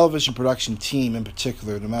 But the television production team in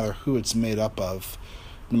particular, no matter who it's made up of,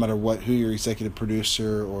 no matter who your executive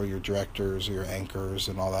producer or your directors or your anchors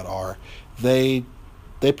and all that are, they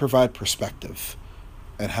provide perspective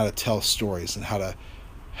and how to tell stories and how to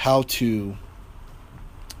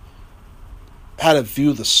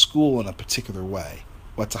view the school in a particular way,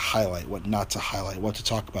 what to highlight, what not to highlight, what to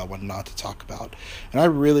talk about, what not to talk about. And I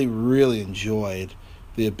really, really enjoyed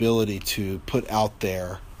the ability to put out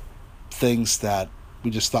there things that we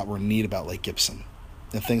just thought were neat about Lake Gibson,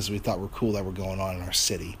 and things that we thought were cool that were going on in our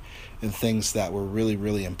city, and things that were really,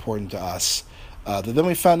 really important to us that then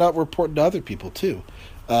we found out were important to other people too.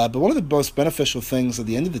 But one of the most beneficial things at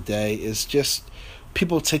the end of the day is just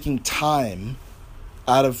people taking time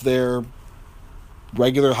out of their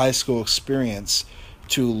regular high school experience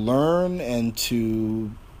to learn and to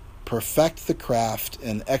perfect the craft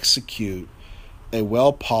and execute a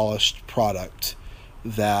well-polished product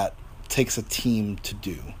that takes a team to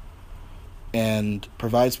do and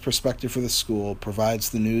provides perspective for the school, provides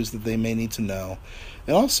the news that they may need to know,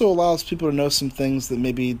 and also allows people to know some things that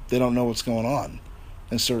maybe they don't know what's going on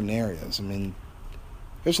in certain areas. I mean,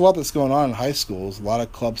 there's a lot that's going on in high schools, a lot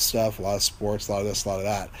of club stuff, a lot of sports, a lot of this, a lot of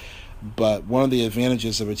that. But one of the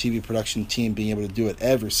advantages of a TV production team being able to do it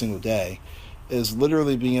every single day is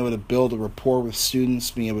literally being able to build a rapport with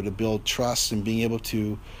students, being able to build trust, and being able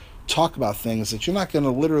to talk about things that you're not going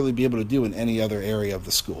to literally be able to do in any other area of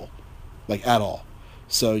the school, like at all.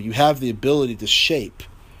 So you have the ability to shape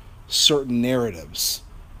certain narratives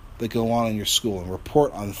that go on in your school and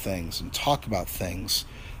report on things and talk about things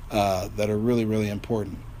that are really, really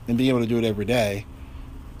important. And being able to do it every day,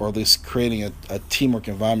 or at least creating a teamwork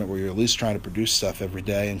environment where you're at least trying to produce stuff every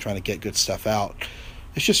day and trying to get good stuff out,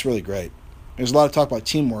 it's just really great. There's a lot of talk about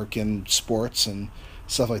teamwork in sports and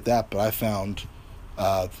stuff like that, but I found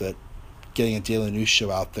that getting a daily news show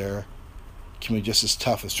out there can be just as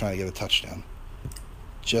tough as trying to get a touchdown.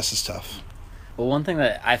 Just as tough. Well, one thing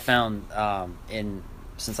that I found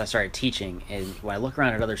since I started teaching, and when I look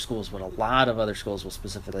around at other schools, what a lot of other schools will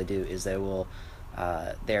specifically do is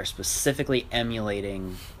they're specifically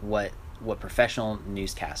emulating what what professional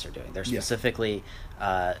newscasts are doing. They're Yeah. specifically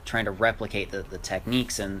trying to replicate the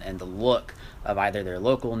techniques and the look of either their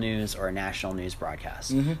local news or a national news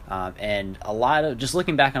broadcast. And a lot of, just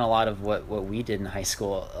looking back on a lot of what we did in high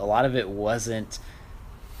school, a lot of it wasn't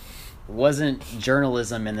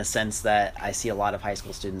journalism in the sense that I see a lot of high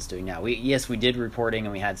school students doing now. We did reporting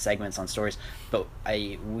and we had segments on stories, but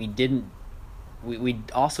we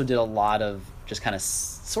also did a lot of just kind of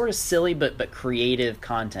sort of silly but creative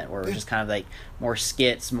content where it was just kind of like more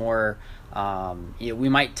skits, more we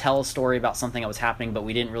might tell a story about something that was happening, but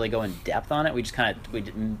we didn't really go in depth on it. We just we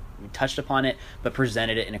touched upon it but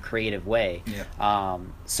presented it in a creative way.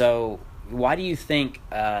 So why do you think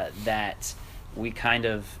that we kind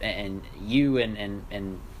of, and you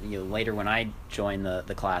and later when I joined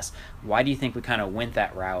the class, why do you think we kind of went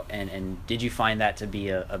that route, and did you find that to be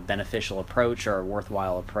a beneficial approach or a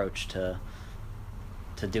worthwhile approach to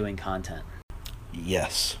doing content?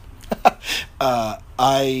 Yes.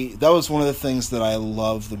 That was one of the things that I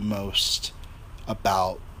love the most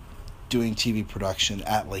about doing TV production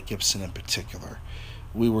at Lake Gibson in particular.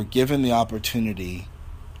 We were given the opportunity,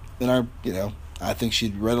 and I think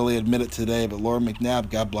she'd readily admit it today, but Laura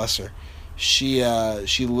McNabb, God bless her, she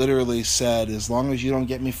literally said, as long as you don't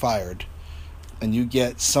get me fired and you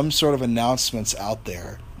get some sort of announcements out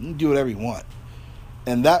there, you can do whatever you want.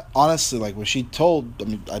 And that, honestly, like when she told,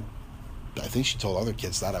 I think she told other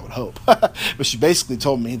kids that, I would hope, but she basically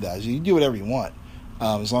told me that, you can do whatever you want,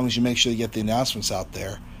 as long as you make sure you get the announcements out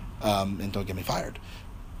there, and don't get me fired.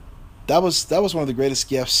 That was one of the greatest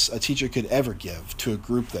gifts a teacher could ever give to a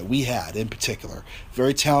group that we had in particular.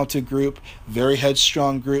 Very talented group, very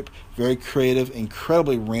headstrong group, very creative,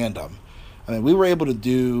 incredibly random. I mean, we were able to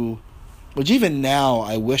do, which even now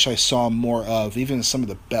I wish I saw more of, even in some of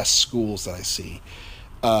the best schools that I see.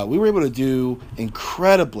 We were able to do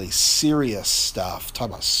incredibly serious stuff, talk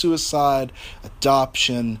about suicide,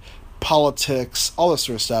 adoption, politics, all this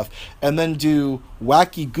sort of stuff, and then do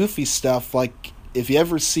wacky, goofy stuff like, if you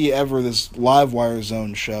ever see this Livewire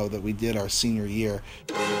Zone show that we did our senior year.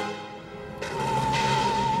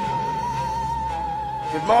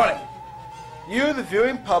 Good morning. You, the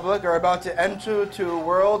viewing public, are about to enter into a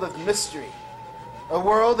world of mystery, a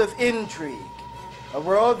world of intrigue, a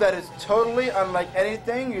world that is totally unlike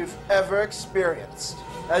anything you've ever experienced.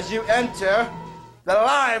 As you enter the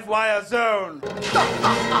Livewire Zone.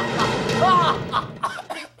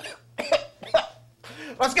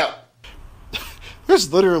 Let's go.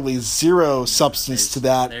 There's literally zero substance to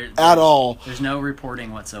that at all. There's no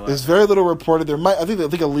reporting whatsoever. There's very little reported. I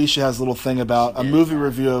think Alicia has a little thing about a movie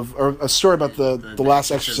review of, or a story about the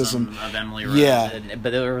last exorcism of Emily Rose. Yeah,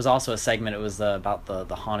 but there was also a segment. It was about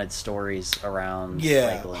the haunted stories around.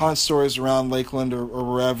 Lakeland. Haunted stories around Lakeland or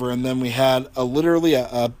wherever. And then we had literally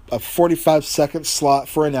a 45-second slot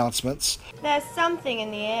for announcements. There's something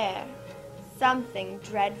in the air, something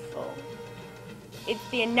dreadful. It's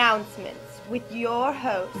the announcements with your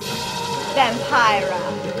host, Vampira.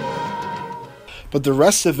 But the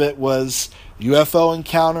rest of it was UFO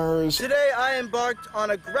encounters. Today I embarked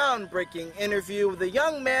on a groundbreaking interview with a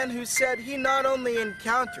young man who said he not only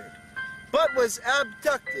encountered, but was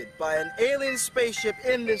abducted by an alien spaceship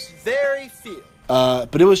in this very field.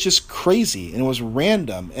 But it was just crazy, and it was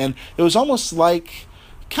random, and it was almost like,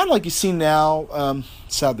 kind of like you see now,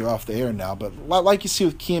 sad they're off the air now, but like you see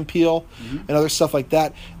with Key and Peele and other stuff like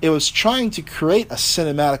that, it was trying to create a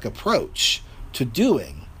cinematic approach to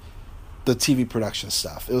doing the TV production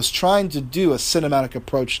stuff. It was trying to do a cinematic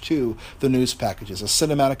approach to the news packages, a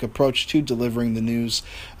cinematic approach to delivering the news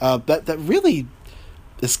that really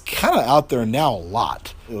is kind of out there now a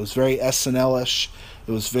lot. It was very SNL-ish.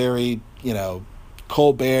 It was very,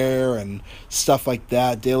 Colbert and stuff like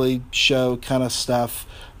that, Daily Show kind of stuff.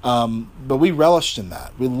 But we relished in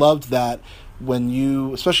that. We loved that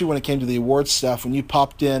especially when it came to the awards stuff, when you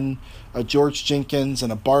popped in a George Jenkins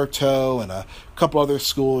and a Bartow and a couple other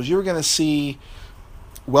schools, you were going to see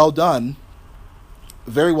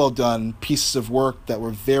very well done pieces of work that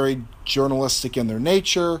were very journalistic in their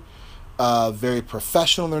nature, very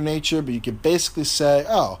professional in their nature, but you could basically say,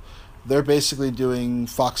 oh, they're basically doing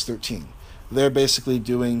Fox 13. They're basically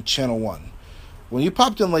doing Channel 1. When you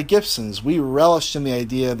popped in Lake Gibson's, we relished in the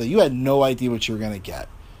idea that you had no idea what you were going to get.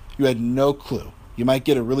 You had no clue. You might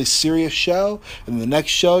get a really serious show, and the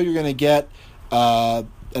next show you're going to get an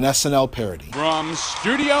SNL parody. From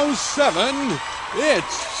Studio 7,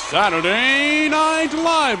 it's Saturday Night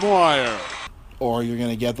Livewire. Or you're going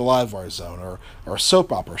to get the Livewire Zone, or a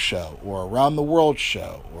soap opera show, or Around the World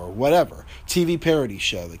show, or whatever. TV parody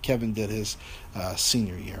show that Kevin did his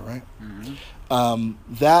senior year, right? Mm-hmm.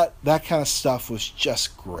 That kind of stuff was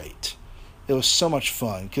just great. It was so much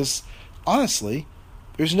fun, because honestly,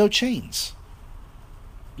 there's no chains.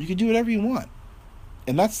 You can do whatever you want.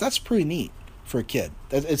 And that's pretty neat for a kid.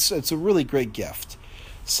 It's a really great gift.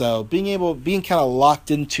 So being kind of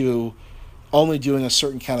locked into only doing a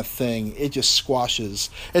certain kind of thing, it just squashes.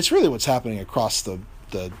 It's really what's happening across the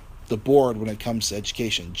board when it comes to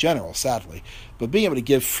education in general, sadly. But being able to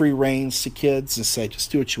give free reins to kids and say,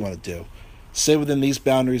 just do what you want to do. Stay within these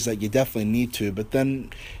boundaries that you definitely need to. But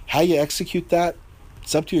then how you execute that,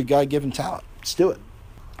 it's up to your God-given talent. Let's do it.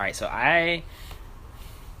 All right, so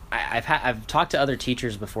I've talked to other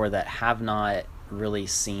teachers before that have not really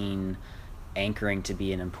seen anchoring to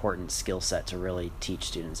be an important skill set to really teach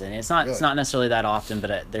students, and it's not necessarily that often,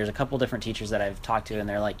 but there's a couple different teachers that I've talked to, and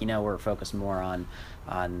they're like, we're focused more on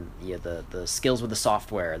the skills with the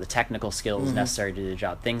software, the technical skills necessary to do the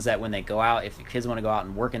job, things that when they go out, if kids want to go out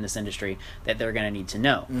and work in this industry, that they're going to need to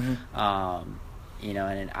know.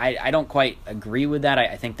 And I don't quite agree with that.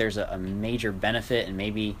 I think there's a major benefit, and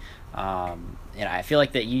maybe I feel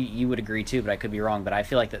like that you would agree too, but I could be wrong. But I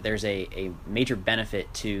feel like that there's a major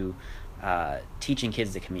benefit to teaching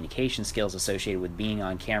kids the communication skills associated with being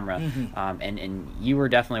on camera. And you were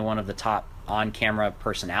definitely one of the top on-camera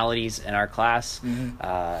personalities in our class.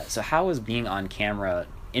 So how was being on camera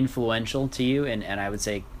influential to you? And I would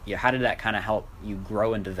say, how did that kind of help you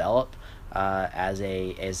grow and develop as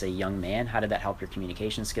a young man? How did that help your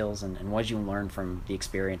communication skills? And what did you learn from the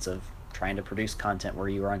experience of trying to produce content where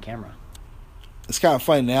you were on camera? It's kind of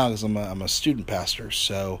funny now because I'm a student pastor,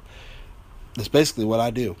 so that's basically what I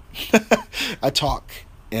do. I talk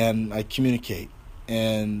and I communicate,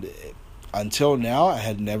 and until now I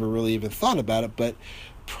had never really even thought about it, but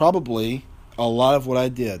probably a lot of what I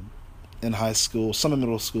did in high school, some in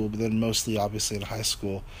middle school, but then mostly obviously in high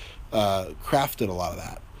school, crafted a lot of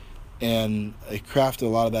that. And it crafted a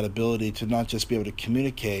lot of that ability to not just be able to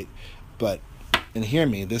communicate, but, and hear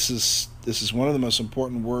me, this is one of the most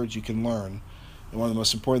important words you can learn, and one of the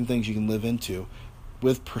most important things you can live into,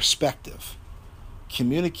 with perspective.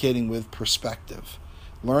 Communicating with perspective.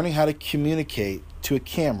 Learning how to communicate to a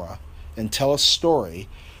camera and tell a story,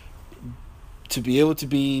 to be able to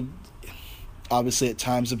be, obviously at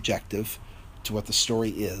times, objective to what the story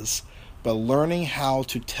is, but learning how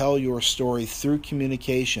to tell your story through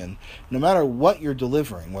communication, no matter what you're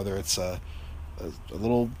delivering, whether it's a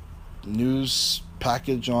little news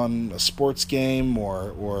package on a sports game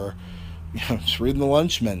or just reading the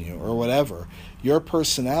lunch menu or whatever, your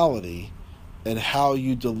personality and how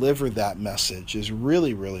you deliver that message is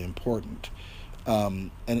really, really important.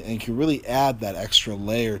 And can really add that extra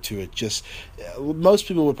layer to it. Just most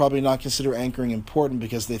people would probably not consider anchoring important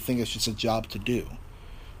because they think it's just a job to do.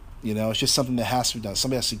 It's just something that has to be done.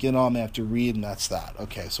 Somebody has to get on, they have to read, and that's that.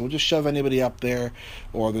 Okay, so we'll just shove anybody up there,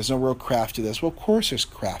 or there's no real craft to this. Well, of course there's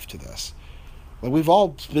craft to this. Like, we've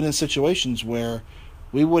all been in situations where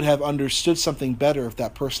we would have understood something better if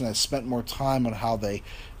that person had spent more time on how they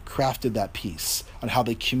crafted that piece, on how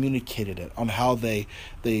they communicated it, on how they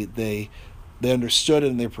understood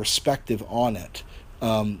it and their perspective on it,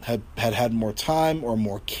 had more time or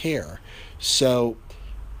more care. So,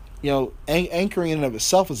 anchoring in and of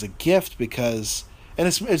itself is a gift because, and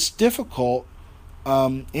it's difficult,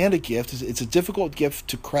 and a gift. It's a difficult gift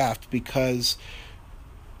to craft because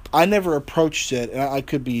I never approached it, and I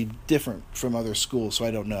could be different from other schools, so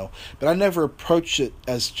I don't know, but I never approached it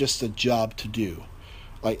as just a job to do.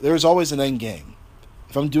 Like, there's always an end game.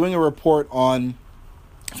 If I'm doing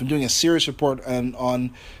a serious report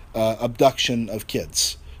on abduction of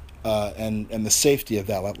kids, and the safety of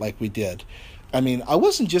that, like we did, I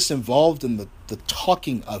wasn't just involved in the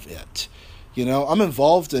talking of it. I'm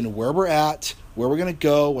involved in where we're at, where we're going to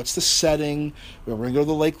go, what's the setting, we're going to go to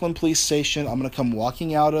the Lakeland Police Station. I'm going to come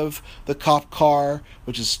walking out of the cop car,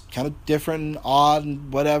 which is kind of different and odd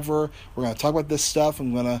and whatever. We're going to talk about this stuff.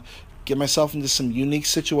 I'm going to get myself into some unique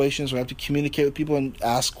situations where I have to communicate with people and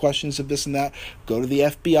ask questions of this and that. Go to the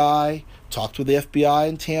FBI, talk to the FBI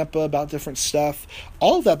in Tampa about different stuff.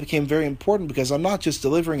 All of that became very important because I'm not just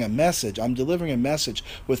delivering a message. I'm delivering a message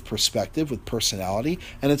with perspective, with personality,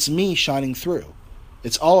 and it's me shining through.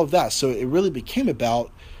 It's all of that. So it really became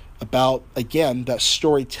about again, that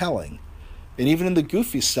storytelling. And even in the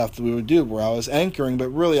goofy stuff that we would do where I was anchoring, but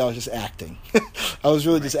really I was just acting. I was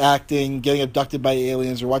really just acting, getting abducted by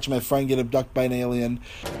aliens or watching my friend get abducted by an alien.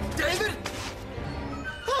 David?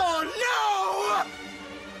 Oh, no!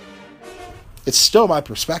 It's still my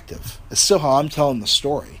perspective. It's still how I'm telling the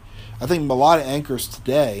story. I think a lot of anchors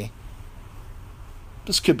today,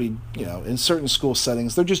 this could be, in certain school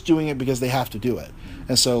settings, they're just doing it because they have to do it.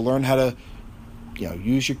 And so learn how to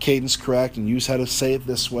use your cadence correct and use how to say it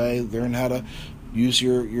this way. Learn how to use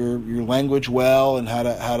your language well and how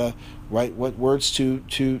to right? What words to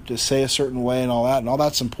say a certain way and all that, and all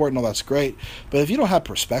that's important, all that's great. But if you don't have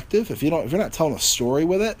perspective, if you're not telling a story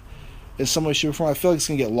with it in some way, shape, or form, I feel like it's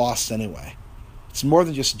gonna get lost anyway. It's more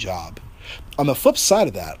than just a job. On the flip side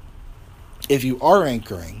of that, if you are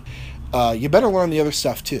anchoring, you better learn the other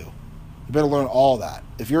stuff too. You better learn all that.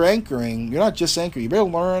 If you're anchoring, you're not just anchoring. You better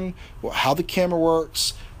learn how the camera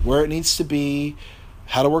works, where it needs to be,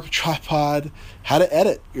 how to work a tripod, how to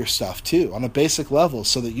edit your stuff too on a basic level,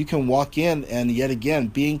 so that you can walk in and yet again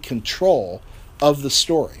be in control of the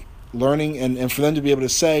story. Learning and for them to be able to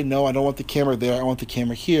say, no, I don't want the camera there, I want the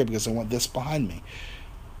camera here because I want this behind me.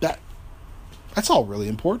 That's all really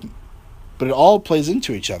important. But it all plays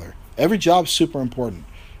into each other. Every job's super important.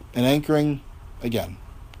 And anchoring, again,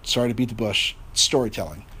 sorry to beat the bush,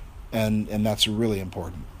 storytelling. And that's really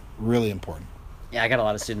important. Really important. Yeah, I got a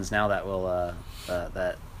lot of students now that will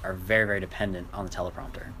that are very, very dependent on the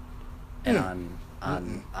teleprompter and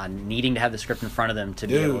on needing to have the script in front of them to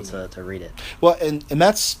be able to read it. Well, and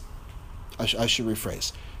that's, I should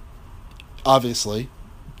rephrase. Obviously,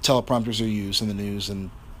 teleprompters are used in the news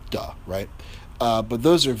and right? But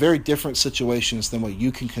those are very different situations than what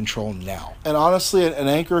you can control now. And honestly, an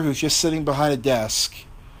anchor who's just sitting behind a desk,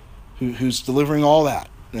 who's delivering all that,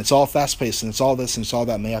 and it's all fast-paced, and it's all this, and it's all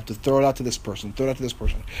that, and they have to throw it out to this person,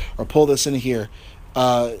 or pull this in here.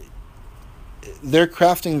 They're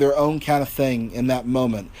crafting their own kind of thing in that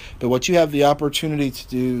moment. But what you have the opportunity to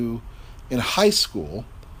do in high school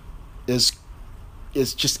is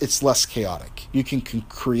just, it's less chaotic. You can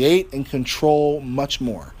create and control much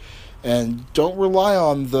more. And don't rely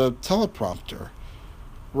on the teleprompter.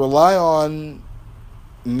 Rely on,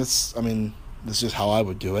 and this is just how I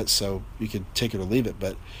would do it, so you could take it or leave it,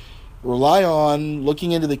 but rely on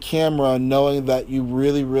looking into the camera, knowing that you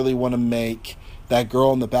really, really want to make that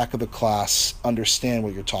girl in the back of the class understand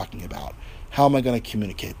what you're talking about. How am I going to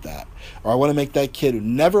communicate that? Or I want to make that kid who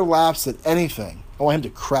never laughs at anything, I want him to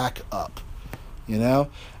crack up. You know?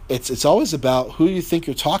 It's always about who you think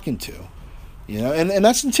you're talking to. You know, and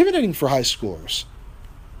that's intimidating for high schoolers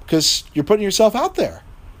because you're putting yourself out there.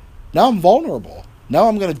 Now I'm vulnerable. Now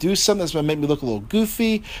I'm going to do something that's going to make me look a little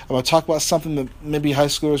goofy. I'm going to talk about something that maybe high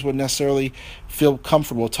schoolers wouldn't necessarily feel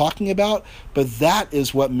comfortable talking about, but that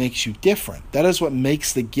is what makes you different. That is what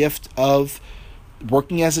makes the gift of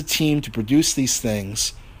working as a team to produce these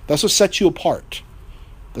things. That's what sets you apart.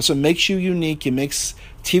 That's what makes you unique. It makes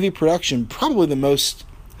TV production probably the most,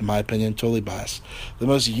 in my opinion, totally biased, the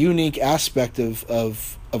most unique aspect of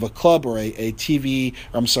a club or a TV,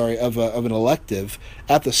 of an elective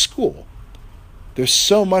at the school. There's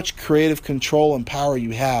so much creative control and power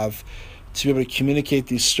you have to be able to communicate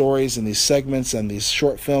these stories and these segments and these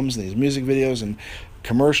short films and these music videos and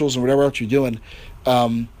commercials and whatever else you're doing.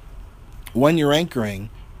 When you're anchoring,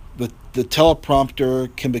 the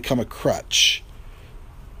teleprompter can become a crutch.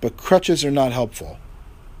 But crutches are not helpful.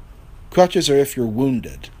 Crutches are if you're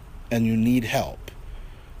wounded and you need help.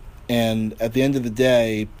 And at the end of the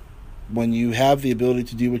day, when you have the ability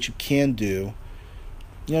to do what you can do,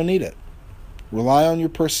 you don't need it. Rely on your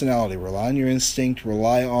personality, rely on your instinct,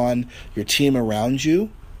 rely on your team around you,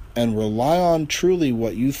 and rely on truly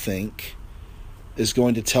what you think is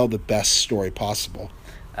going to tell the best story possible.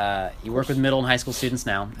 You work with middle and high school students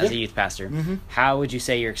now as a youth pastor. Mm-hmm. How would you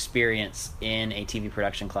say your experience in a TV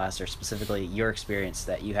production class, or specifically your experience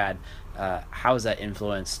that you had, how has that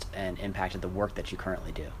influenced and impacted the work that you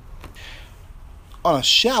currently do? On a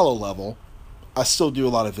shallow level, I still do a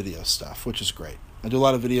lot of video stuff, which is great. I do a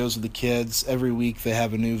lot of videos with the kids. Every week they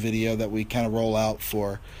have a new video that we kind of roll out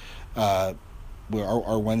for our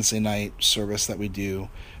Wednesday night service that we do.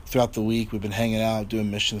 Throughout the week, we've been hanging out,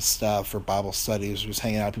 doing mission stuff or Bible studies. We're just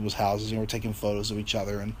hanging out at people's houses, and we're taking photos of each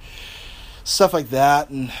other and stuff like that,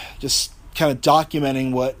 and just kind of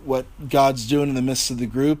documenting what God's doing in the midst of the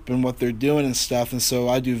group and what they're doing and stuff. And so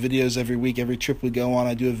I do videos every week. Every trip we go on,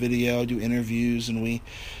 I do a video, I do interviews, and we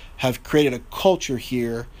have created a culture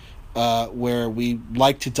here where we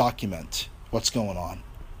like to document what's going on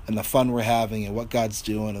and the fun we're having and what God's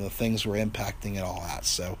doing and the things we're impacting and all that.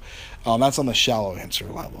 So that's on the shallow answer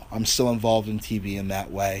level. I'm still involved in TV in that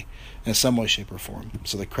way, in some way, shape, or form.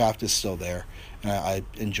 So the craft is still there, and I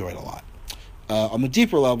enjoy it a lot. On the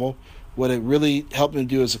deeper level, what it really helped me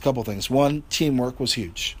do is a couple things. One, teamwork was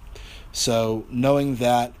huge. So knowing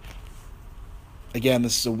that, again,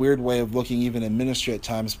 this is a weird way of looking even in ministry at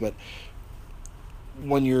times, but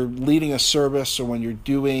when you're leading a service or when you're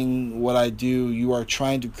doing what I do, you are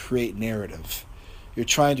trying to create narrative. You're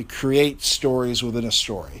trying to create stories within a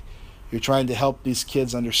story. You're trying to help these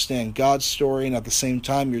kids understand God's story, and at the same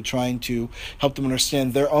time, you're trying to help them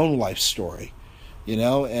understand their own life story, you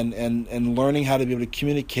know, and learning how to be able to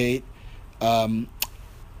communicate and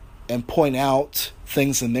point out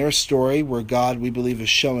things in their story where God, we believe, is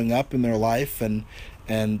showing up in their life, and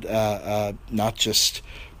not just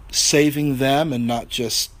saving them and not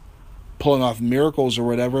just pulling off miracles or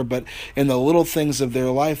whatever, but in the little things of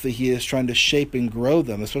their life that he is trying to shape and grow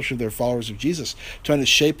them, especially if they're followers of Jesus, trying to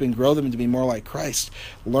shape and grow them to be more like Christ.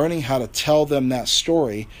 Learning how to tell them that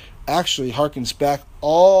story actually harkens back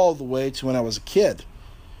all the way to when I was a kid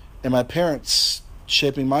and my parents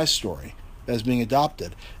shaping my story as being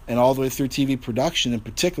adopted, and all the way through TV production in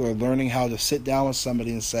particular, learning how to sit down with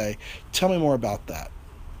somebody and say, tell me more about that.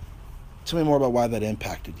 Tell me more about why that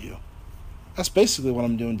impacted you. That's basically what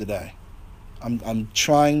I'm doing today. I'm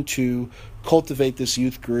trying to cultivate this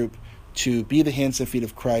youth group to be the hands and feet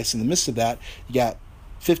of Christ. In the midst of that, you got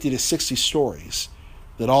 50 to 60 stories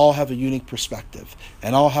that all have a unique perspective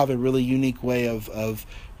and all have a really unique way of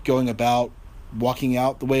going about walking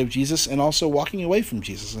out the way of Jesus and also walking away from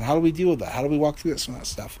Jesus. And how do we deal with that? How do we walk through some of that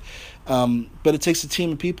stuff? But it takes a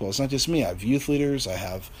team of people. It's not just me. I have youth leaders. I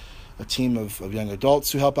have a team of young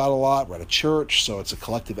adults who help out a lot. We're at a church, so it's a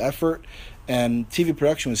collective effort. And TV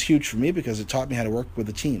production was huge for me because it taught me how to work with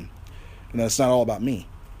a team. And that's not all about me.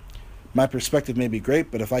 My perspective may be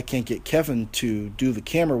great, but if I can't get Kevin to do the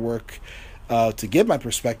camera work to give my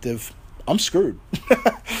perspective, I'm screwed.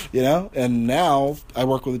 You know? And now I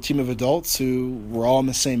work with a team of adults who we're all on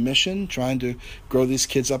the same mission, trying to grow these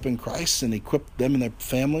kids up in Christ and equip them and their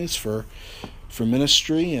families for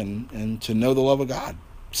ministry and to know the love of God.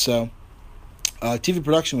 So TV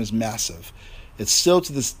production was massive. It's still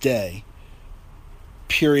to this day,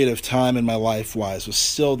 period of time in my life wise, was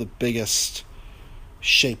still the biggest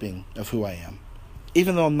shaping of who I am,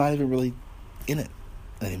 even though I'm not even really in it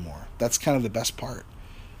anymore. That's kind of the best part.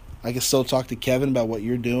 I can still talk to Kevin about what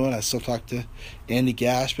you're doing. I still talk to Andy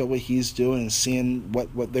Gash about what he's doing and seeing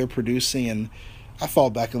what they're producing, and I fall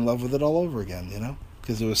back in love with it all over again, you know,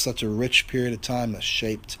 because it was such a rich period of time that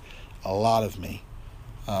shaped a lot of me,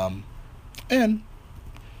 and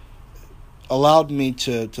allowed me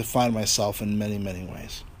to find myself in many, many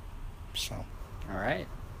ways. So, all right.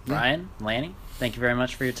 Ryan, Lanny, thank you very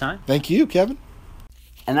much for your time. Thank you, Kevin.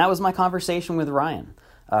 And that was my conversation with Ryan.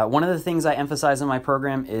 One of the things I emphasize in my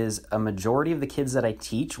program is a majority of the kids that I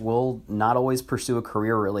teach will not always pursue a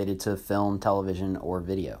career related to film, television, or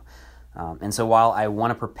video. And so while I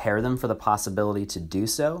want to prepare them for the possibility to do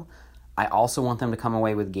so, I also want them to come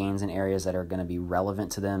away with gains in areas that are going to be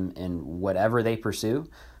relevant to them in whatever they pursue.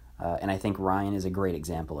 And I think Ryan is a great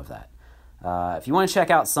example of that. If you want to check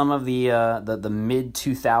out some of the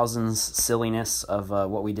mid-2000s silliness of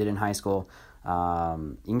what we did in high school, you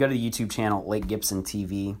can go to the YouTube channel, Lake Gibson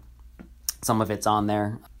TV. Some of it's on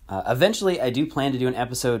there. Eventually, I do plan to do an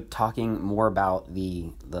episode talking more about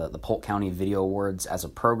the Polk County Video Awards as a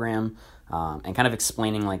program, and kind of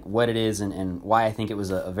explaining like what it is and why I think it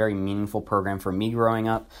was a very meaningful program for me growing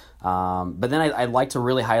up. But then I'd like to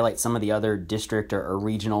really highlight some of the other district or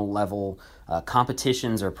regional level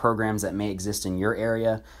competitions or programs that may exist in your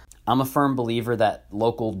area. I'm a firm believer that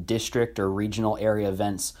local district or regional area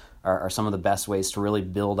events are some of the best ways to really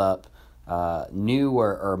build up new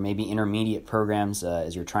or maybe intermediate programs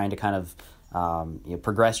as you're trying to kind of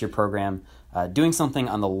progress your program. Doing something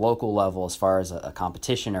on the local level as far as a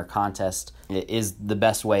competition or contest is the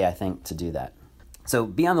best way, I think, to do that. So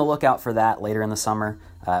be on the lookout for that later in the summer,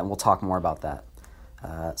 and we'll talk more about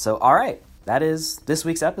that. So, all right, that is this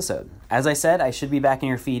week's episode. As I said, I should be back in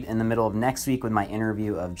your feed in the middle of next week with my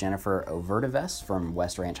interview of Jennifer Overdeves from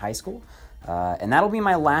West Ranch High School. And that'll be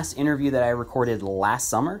my last interview that I recorded last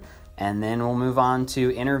summer, and then we'll move on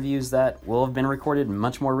to interviews that will have been recorded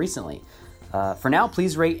much more recently. For now,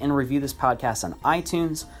 please rate and review this podcast on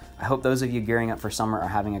iTunes. I hope those of you gearing up for summer are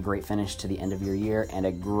having a great finish to the end of your year and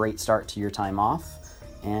a great start to your time off.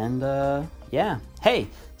 And hey,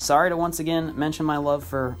 sorry to once again mention my love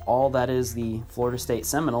for all that is the Florida State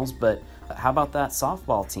Seminoles, but how about that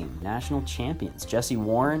softball team, national champions? Jesse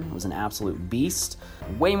Warren was an absolute beast.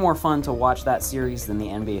 Way more fun to watch that series than the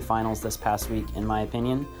NBA Finals this past week, in my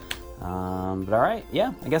opinion. But all right,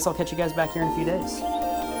 I guess I'll catch you guys back here in a few days.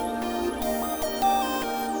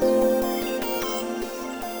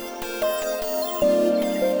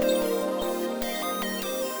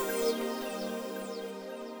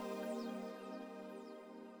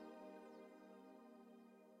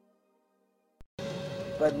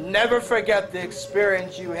 But never forget the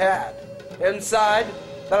experience you had inside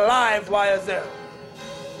the live wire zone.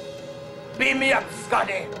 Beam me up,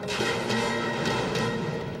 Scotty.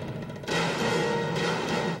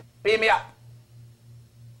 Beam me up.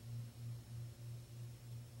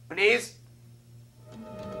 Please.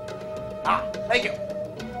 Thank you.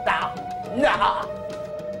 Nah.